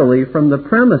necessarily from the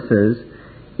premises,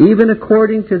 even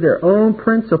according to their own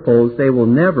principles, they will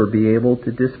never be able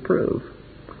to disprove.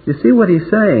 You see, what he's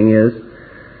saying is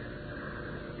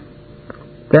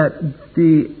that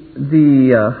the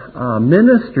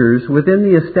ministers within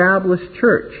the established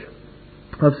Church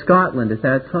of Scotland at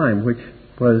that time, which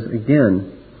was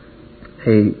again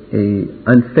a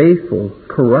unfaithful,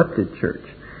 corrupted church.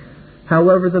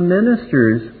 However, the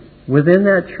ministers within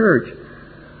that church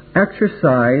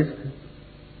exercised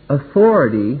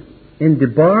authority in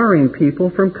debarring people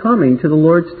from coming to the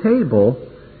Lord's table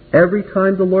every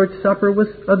time the Lord's Supper was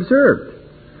observed,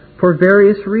 for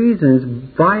various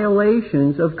reasons,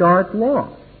 violations of God's law.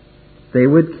 They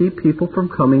would keep people from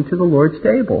coming to the Lord's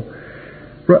table.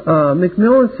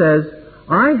 Macmillan says,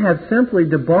 I have simply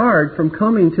debarred from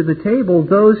coming to the table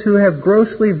those who have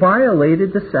grossly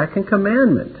violated the second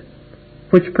commandment,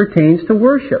 which pertains to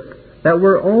worship, that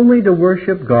we're only to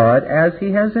worship God as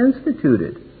He has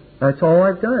instituted. That's all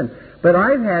I've done. But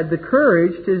I've had the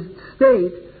courage to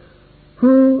state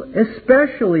who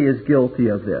especially is guilty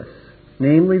of this,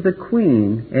 namely the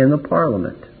Queen and the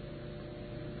Parliament.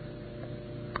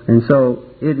 And so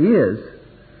it is,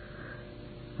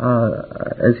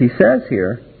 as he says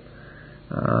here,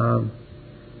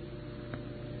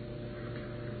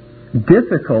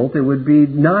 difficult, it would be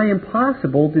nigh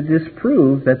impossible to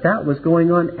disprove that that was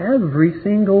going on every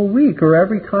single week or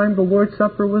every time the Lord's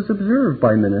Supper was observed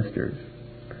by ministers.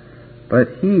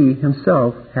 But he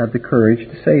himself had the courage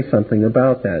to say something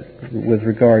about that with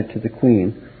regard to the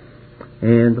Queen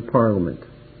and the Parliament.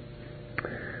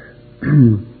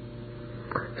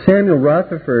 Samuel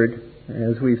Rutherford,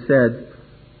 as we've said,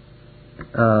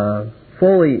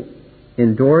 fully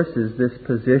endorses this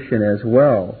position as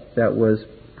well that was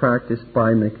practiced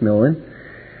by Macmillan.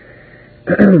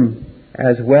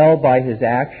 As well by his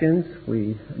actions,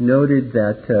 we noted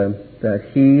that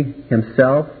he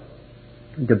himself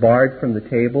debarred from the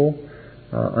table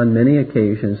on many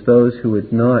occasions those who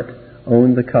would not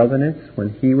own the covenants. When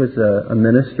he was a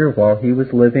minister, while he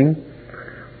was living,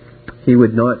 he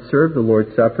would not serve the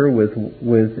Lord's Supper with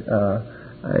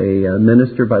a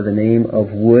minister by the name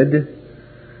of Wood,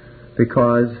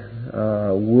 because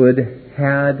Wood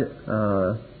had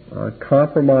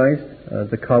compromised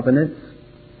the covenants,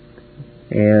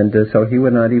 and so he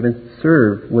would not even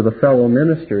serve with a fellow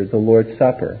minister the Lord's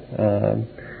Supper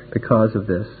because of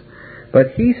this.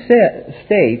 But he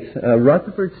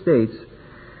Rutherford states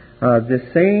the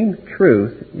same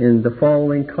truth in the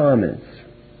following comments.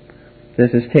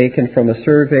 This is taken from a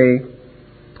survey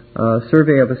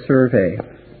of a survey.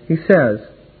 He says,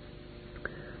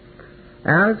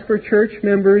 as for church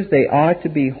members, they ought to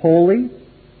be holy,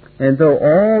 and though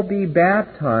all be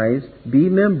baptized, be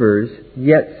members,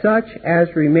 yet such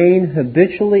as remain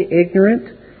habitually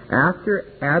ignorant after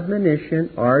admonition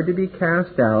are to be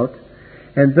cast out,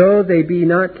 and though they be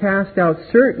not cast out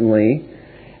certainly,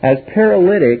 as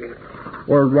paralytic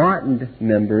or rotten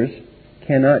members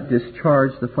cannot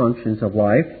discharge the functions of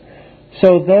life,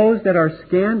 so those that are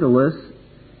scandalous,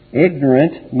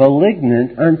 ignorant,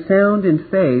 malignant, unsound in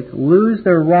faith, lose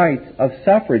their rights of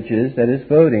suffrages, that is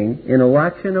voting, in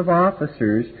election of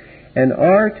officers, and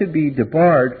are to be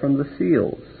debarred from the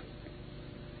seals.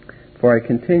 For I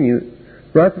continue,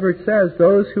 Rutherford says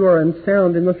those who are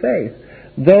unsound in the faith,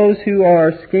 those who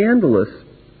are scandalous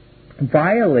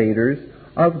violators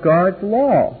of God's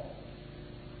law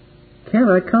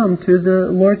cannot come to the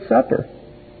Lord's Supper.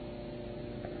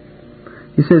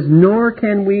 He says, nor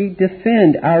can we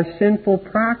defend our sinful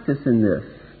practice in this.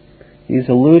 He's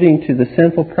alluding to the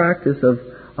sinful practice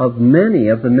of many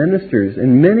of the ministers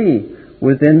and many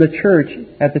within the church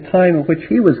at the time in which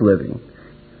he was living.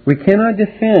 We cannot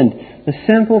defend the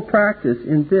sinful practice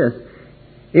in this.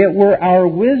 It were our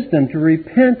wisdom to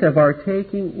repent of our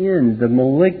taking in the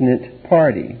malignant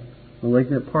party.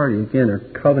 Malignant party, again, are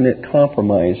covenant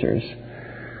compromisers.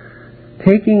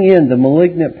 Taking in the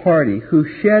malignant party who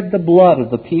shed the blood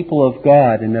of the people of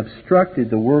God and obstructed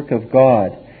the work of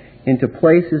God into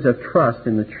places of trust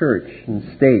in the church and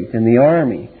state and the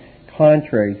army,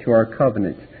 contrary to our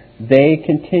covenant, they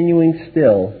continuing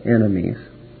still enemies.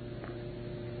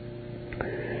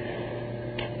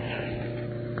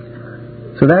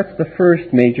 So that's the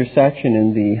first major section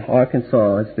in the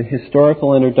Arkansas. It's the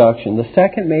historical introduction. The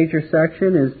second major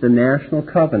section is the national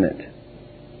covenant.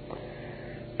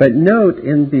 But note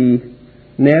in the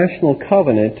national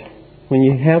covenant, when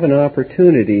you have an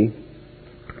opportunity,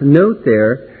 note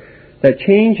there that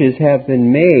changes have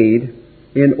been made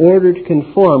in order to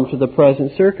conform to the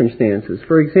present circumstances.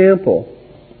 For example,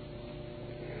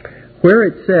 where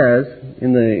it says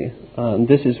in the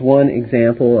this is one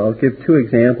example. I'll give two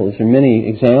examples. There are many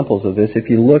examples of this. If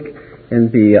you look in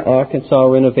the Arkansas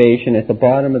Renovation at the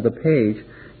bottom of the page,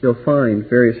 you'll find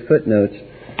various footnotes.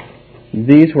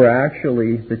 These were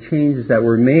actually the changes that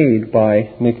were made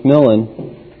by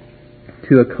Macmillan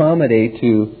to accommodate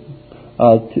to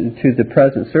the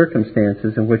present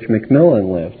circumstances in which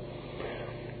Macmillan lived.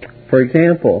 For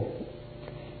example,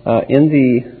 in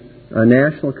the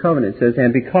National Covenant, it says,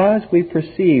 and because we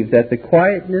perceive that the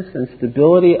quietness and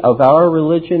stability of our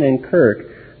religion and kirk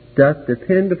doth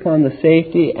depend upon the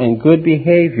safety and good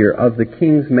behavior of the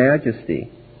King's Majesty.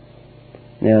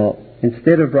 Now,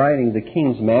 instead of writing the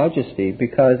King's Majesty,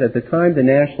 because at the time the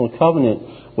National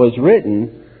Covenant was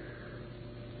written,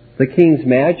 the King's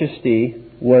Majesty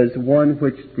was one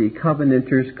which the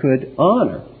Covenanters could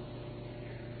honor.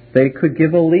 They could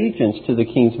give allegiance to the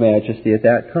King's Majesty at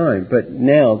that time. But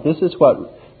now, this is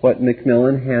what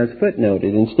Macmillan has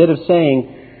footnoted. Instead of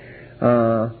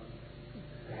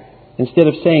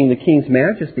saying the King's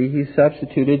Majesty, he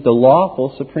substituted the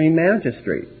lawful supreme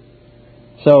magistrate.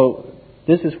 So,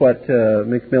 this is what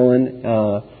Macmillan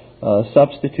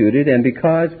substituted. And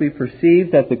because we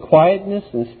perceive that the quietness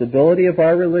and stability of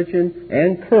our religion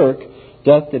and kirk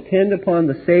doth depend upon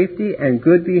the safety and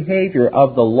good behavior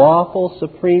of the lawful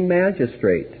supreme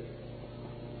magistrate.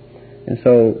 And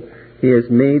so he has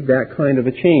made that kind of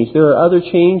a change. There are other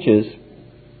changes,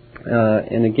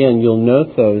 and again, you'll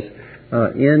note those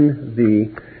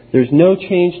there's no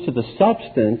change to the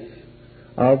substance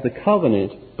of the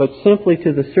covenant, but simply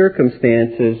to the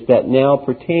circumstances that now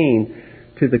pertain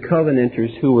to the covenanters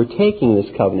who were taking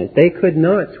this covenant. They could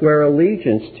not swear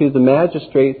allegiance to the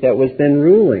magistrate that was then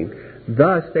ruling.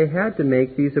 Thus, they had to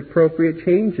make these appropriate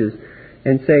changes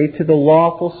and say to the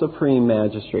lawful supreme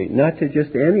magistrate, not to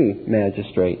just any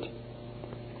magistrate.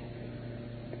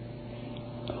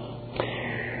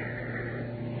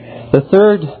 The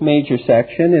third major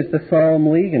section is the Solemn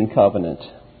League and Covenant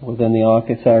within the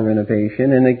Arkansas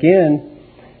Renovation. And again,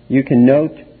 you can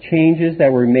note changes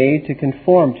that were made to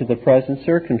conform to the present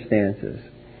circumstances.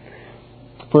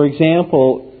 For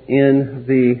example, in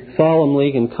the Solemn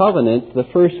League and Covenant, the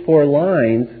first 4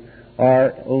 lines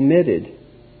are omitted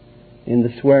in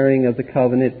the swearing of the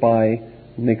covenant by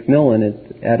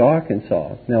Macmillan at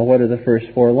Arkansas. Now, what are the first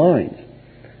 4 lines?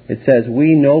 It says,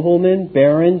 we noblemen,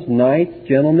 barons, knights,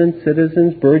 gentlemen,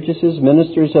 citizens, burgesses,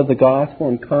 ministers of the gospel,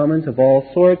 and commons of all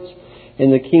sorts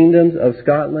in the kingdoms of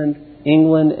Scotland,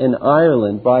 England, and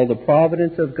Ireland, by the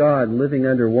providence of God, living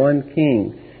under one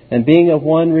king, and being of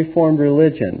one reformed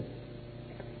religion.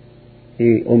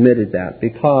 He omitted that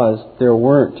because there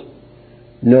weren't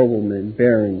noblemen,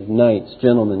 barons, knights,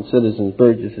 gentlemen, citizens,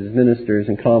 burgesses, ministers,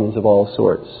 and commons of all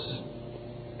sorts.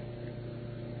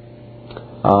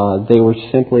 They were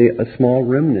simply a small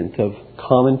remnant of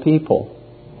common people.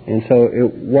 And so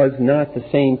it was not the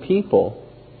same people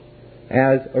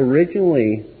as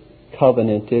originally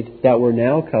covenanted that were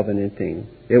now covenanting.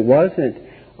 It wasn't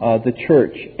the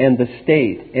church and the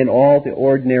state and all the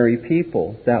ordinary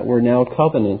people that were now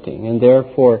covenanting. And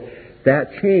therefore,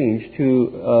 that change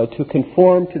to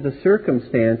conform to the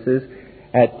circumstances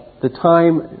at the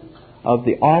time of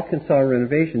the Arkansas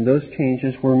Renovation, those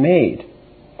changes were made.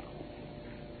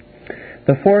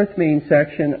 The fourth main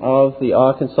section of the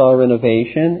Arkansas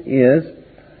Renovation is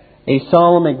a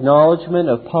solemn acknowledgement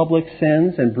of public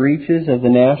sins and breaches of the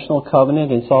National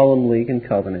Covenant and Solemn League and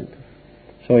Covenant.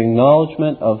 So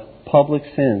acknowledgement of public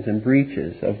sins and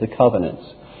breaches of the covenants.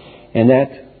 And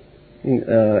that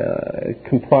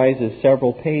comprises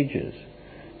several pages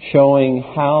showing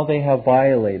how they have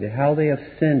violated, how they have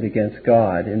sinned against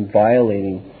God in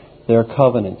violating their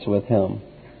covenants with Him.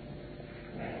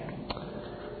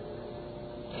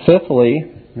 Fifthly,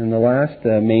 in the last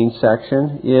main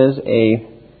section, is a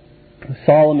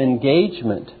solemn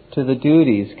engagement to the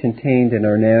duties contained in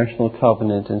our National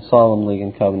Covenant and Solemn League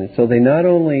and Covenant. So they not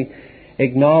only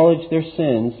acknowledged their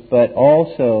sins, but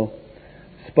also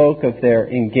spoke of their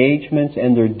engagements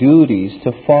and their duties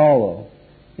to follow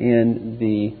in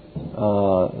the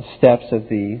steps of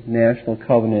the National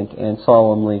Covenant and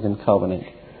Solemn League and Covenant.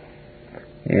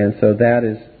 And so that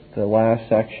is the last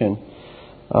section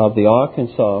of the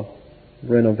Arkansas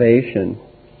renovation.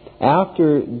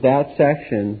 After that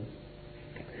section,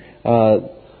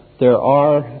 there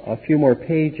are a few more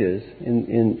pages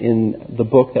in the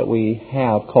book that we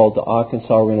have called the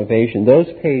Arkansas Renovation. Those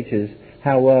pages,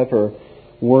 however,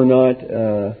 were not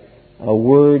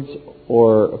words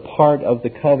or part of the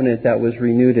covenant that was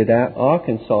renewed at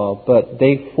Arkansas, but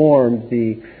they formed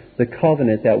the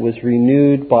covenant that was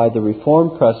renewed by the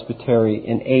Reformed Presbytery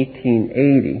in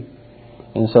 1880.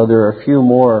 And so there are a few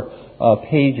more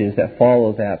pages that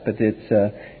follow that, but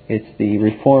it's the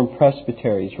Reformed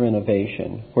Presbytery's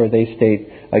renovation, where they state,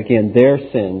 again, their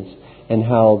sins and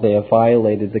how they have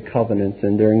violated the covenants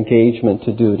and their engagement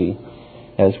to duty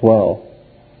as well.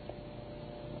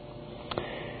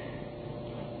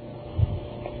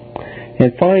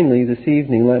 And finally, this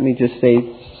evening, let me just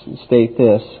state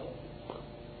this.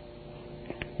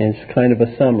 And it's kind of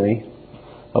a summary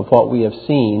of what we have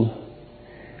seen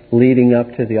leading up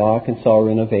to the Arkansas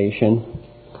renovation.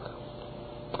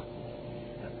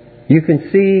 You can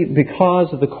see,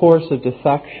 because of the course of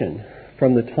defection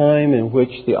from the time in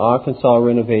which the Arkansas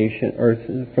renovation, or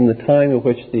from the time in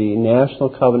which the National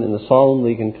Covenant and the Solemn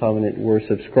League and Covenant were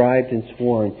subscribed and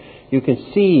sworn, you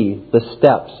can see the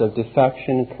steps of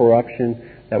defection and corruption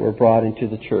that were brought into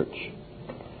the church.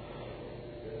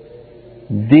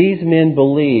 These men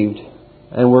believed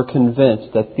and were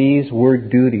convinced that these were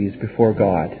duties before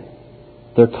God.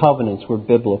 Their covenants were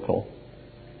biblical.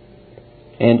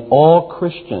 And all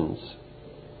Christians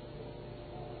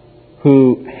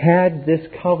who had this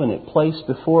covenant placed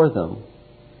before them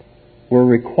were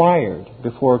required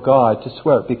before God to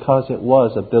swear it because it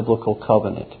was a biblical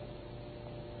covenant.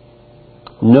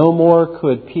 No more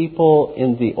could people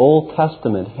in the Old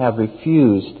Testament have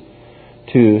refused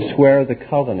to swear the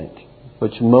covenant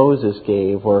which Moses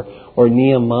gave, or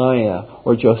Nehemiah,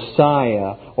 or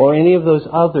Josiah, or any of those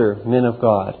other men of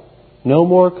God. No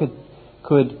more could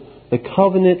the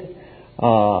covenant,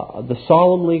 the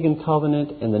Solemn League and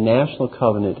Covenant and the National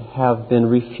Covenant have been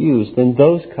refused. Then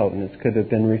those covenants could have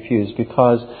been refused,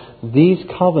 because these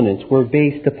covenants were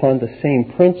based upon the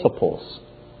same principles,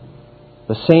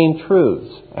 the same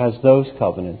truths as those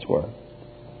covenants were.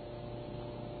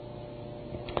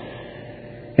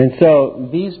 And so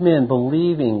these men,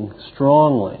 believing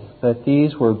strongly that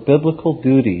these were biblical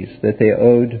duties that they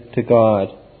owed to God,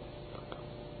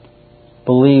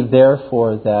 believed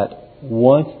therefore that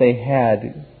once they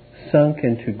had sunk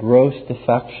into gross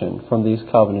defection from these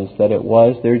covenants, that it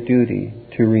was their duty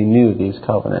to renew these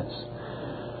covenants.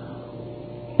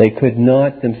 They could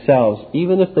not themselves,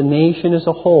 even if the nation as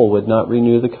a whole would not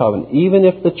renew the covenant, even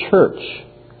if the church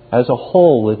as a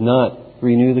whole would not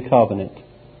renew the covenant,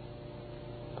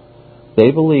 they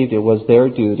believed it was their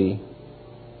duty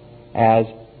as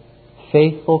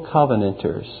faithful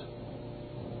covenanters,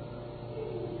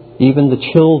 even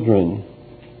the children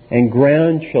and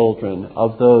grandchildren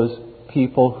of those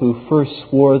people who first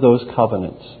swore those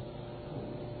covenants,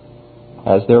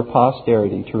 as their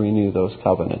posterity, to renew those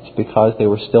covenants, because they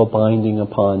were still binding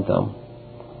upon them.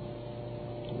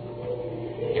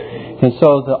 And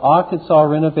so the Arkansas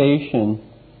renovation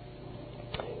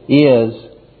is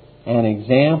an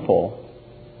example.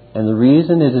 And the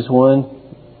reason it is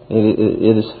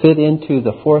it is fit into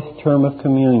the fourth term of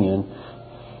communion,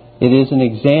 it is an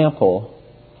example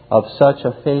of such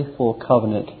a faithful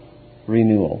covenant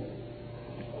renewal.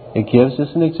 It gives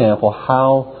us an example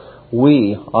how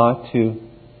we ought to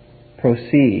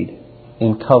proceed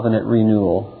in covenant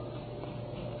renewal.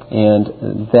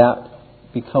 And that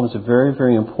becomes a very,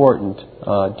 very important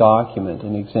document,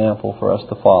 an example for us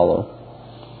to follow.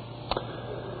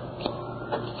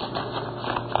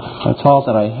 That's all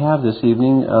that I have this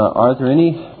evening. Are there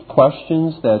any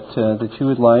questions that you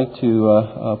would like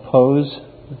to pose?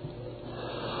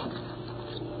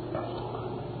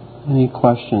 Any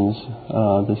questions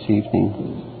this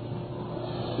evening?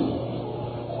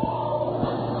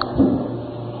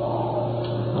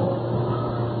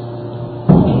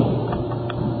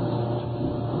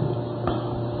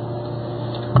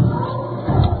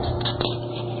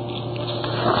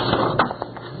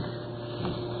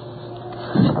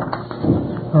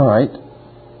 All right.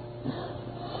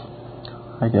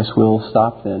 I guess we'll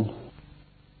stop then.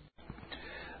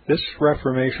 This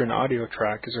Reformation audio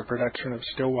track is a production of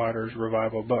Stillwater's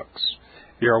Revival Books.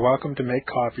 You are welcome to make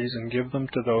copies and give them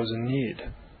to those in need.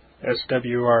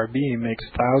 SWRB makes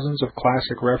thousands of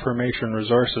classic Reformation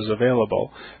resources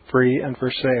available, free and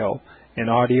for sale, in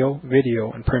audio,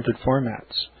 video, and printed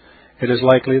formats. It is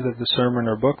likely that the sermon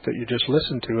or book that you just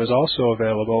listened to is also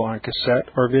available on cassette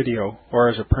or video, or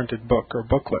as a printed book or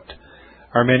booklet.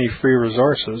 Our many free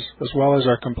resources, as well as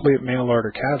our complete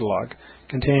mail-order catalog,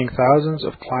 containing thousands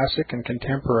of classic and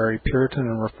contemporary Puritan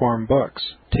and Reformed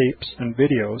books, tapes, and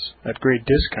videos at great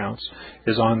discounts,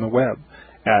 is on the web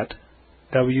at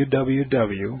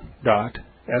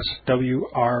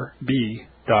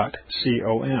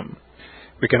www.swrb.com.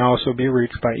 We can also be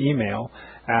reached by email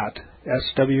at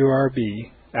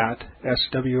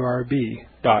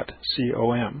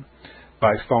swrb@swrb.com,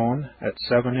 by phone at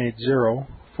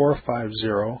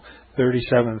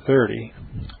 780-450-3730,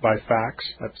 by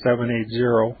fax at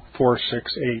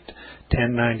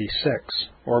 780-468-1096,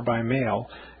 or by mail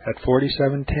at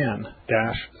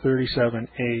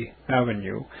 4710-37A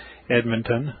Avenue,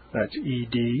 Edmonton, that's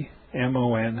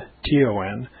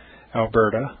Edmonton,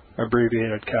 Alberta,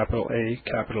 abbreviated capital A,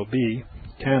 capital B,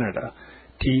 Canada,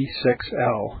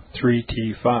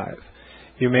 T6L3T5.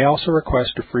 You may also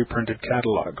request a free printed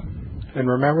catalog. And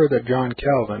remember that John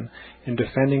Calvin, in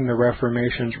defending the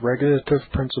Reformation's regulative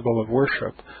principle of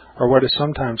worship, or what is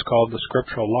sometimes called the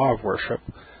scriptural law of worship,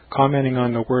 commenting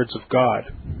on the words of God,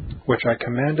 which I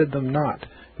commanded them not,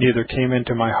 neither came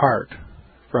into my heart,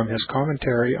 from his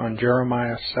commentary on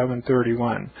Jeremiah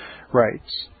 7:31,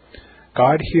 writes,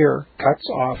 God here cuts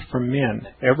off from men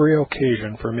every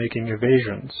occasion for making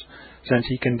evasions, since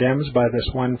he condemns by this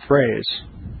one phrase,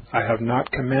 I have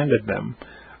not commanded them,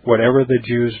 whatever the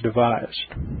Jews devised.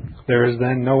 There is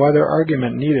then no other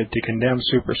argument needed to condemn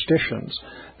superstitions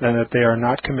than that they are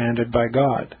not commanded by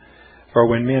God. For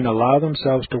when men allow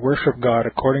themselves to worship God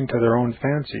according to their own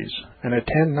fancies, and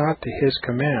attend not to his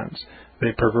commands,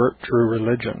 they pervert true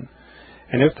religion.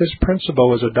 And if this principle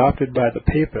was adopted by the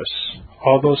Papists,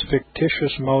 all those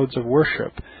fictitious modes of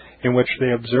worship in which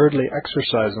they absurdly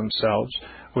exercise themselves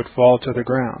would fall to the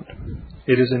ground.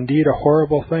 It is indeed a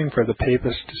horrible thing for the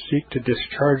Papists to seek to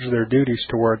discharge their duties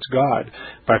towards God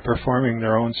by performing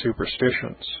their own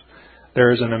superstitions. There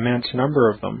is an immense number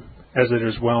of them, as it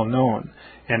is well known,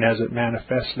 and as it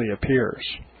manifestly appears.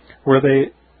 Were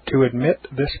they to admit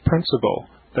this principle,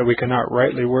 that we cannot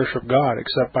rightly worship God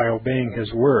except by obeying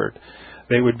his word,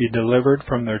 they would be delivered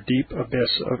from their deep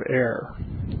abyss of error.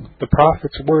 The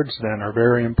prophet's words, then, are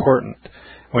very important,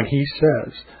 when he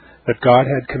says that God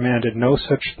had commanded no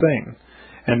such thing,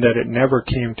 and that it never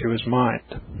came to his mind,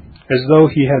 as though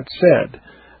he had said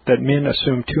that men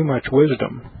assume too much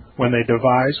wisdom when they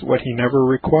devise what he never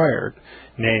required,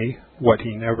 nay, what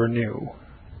he never knew.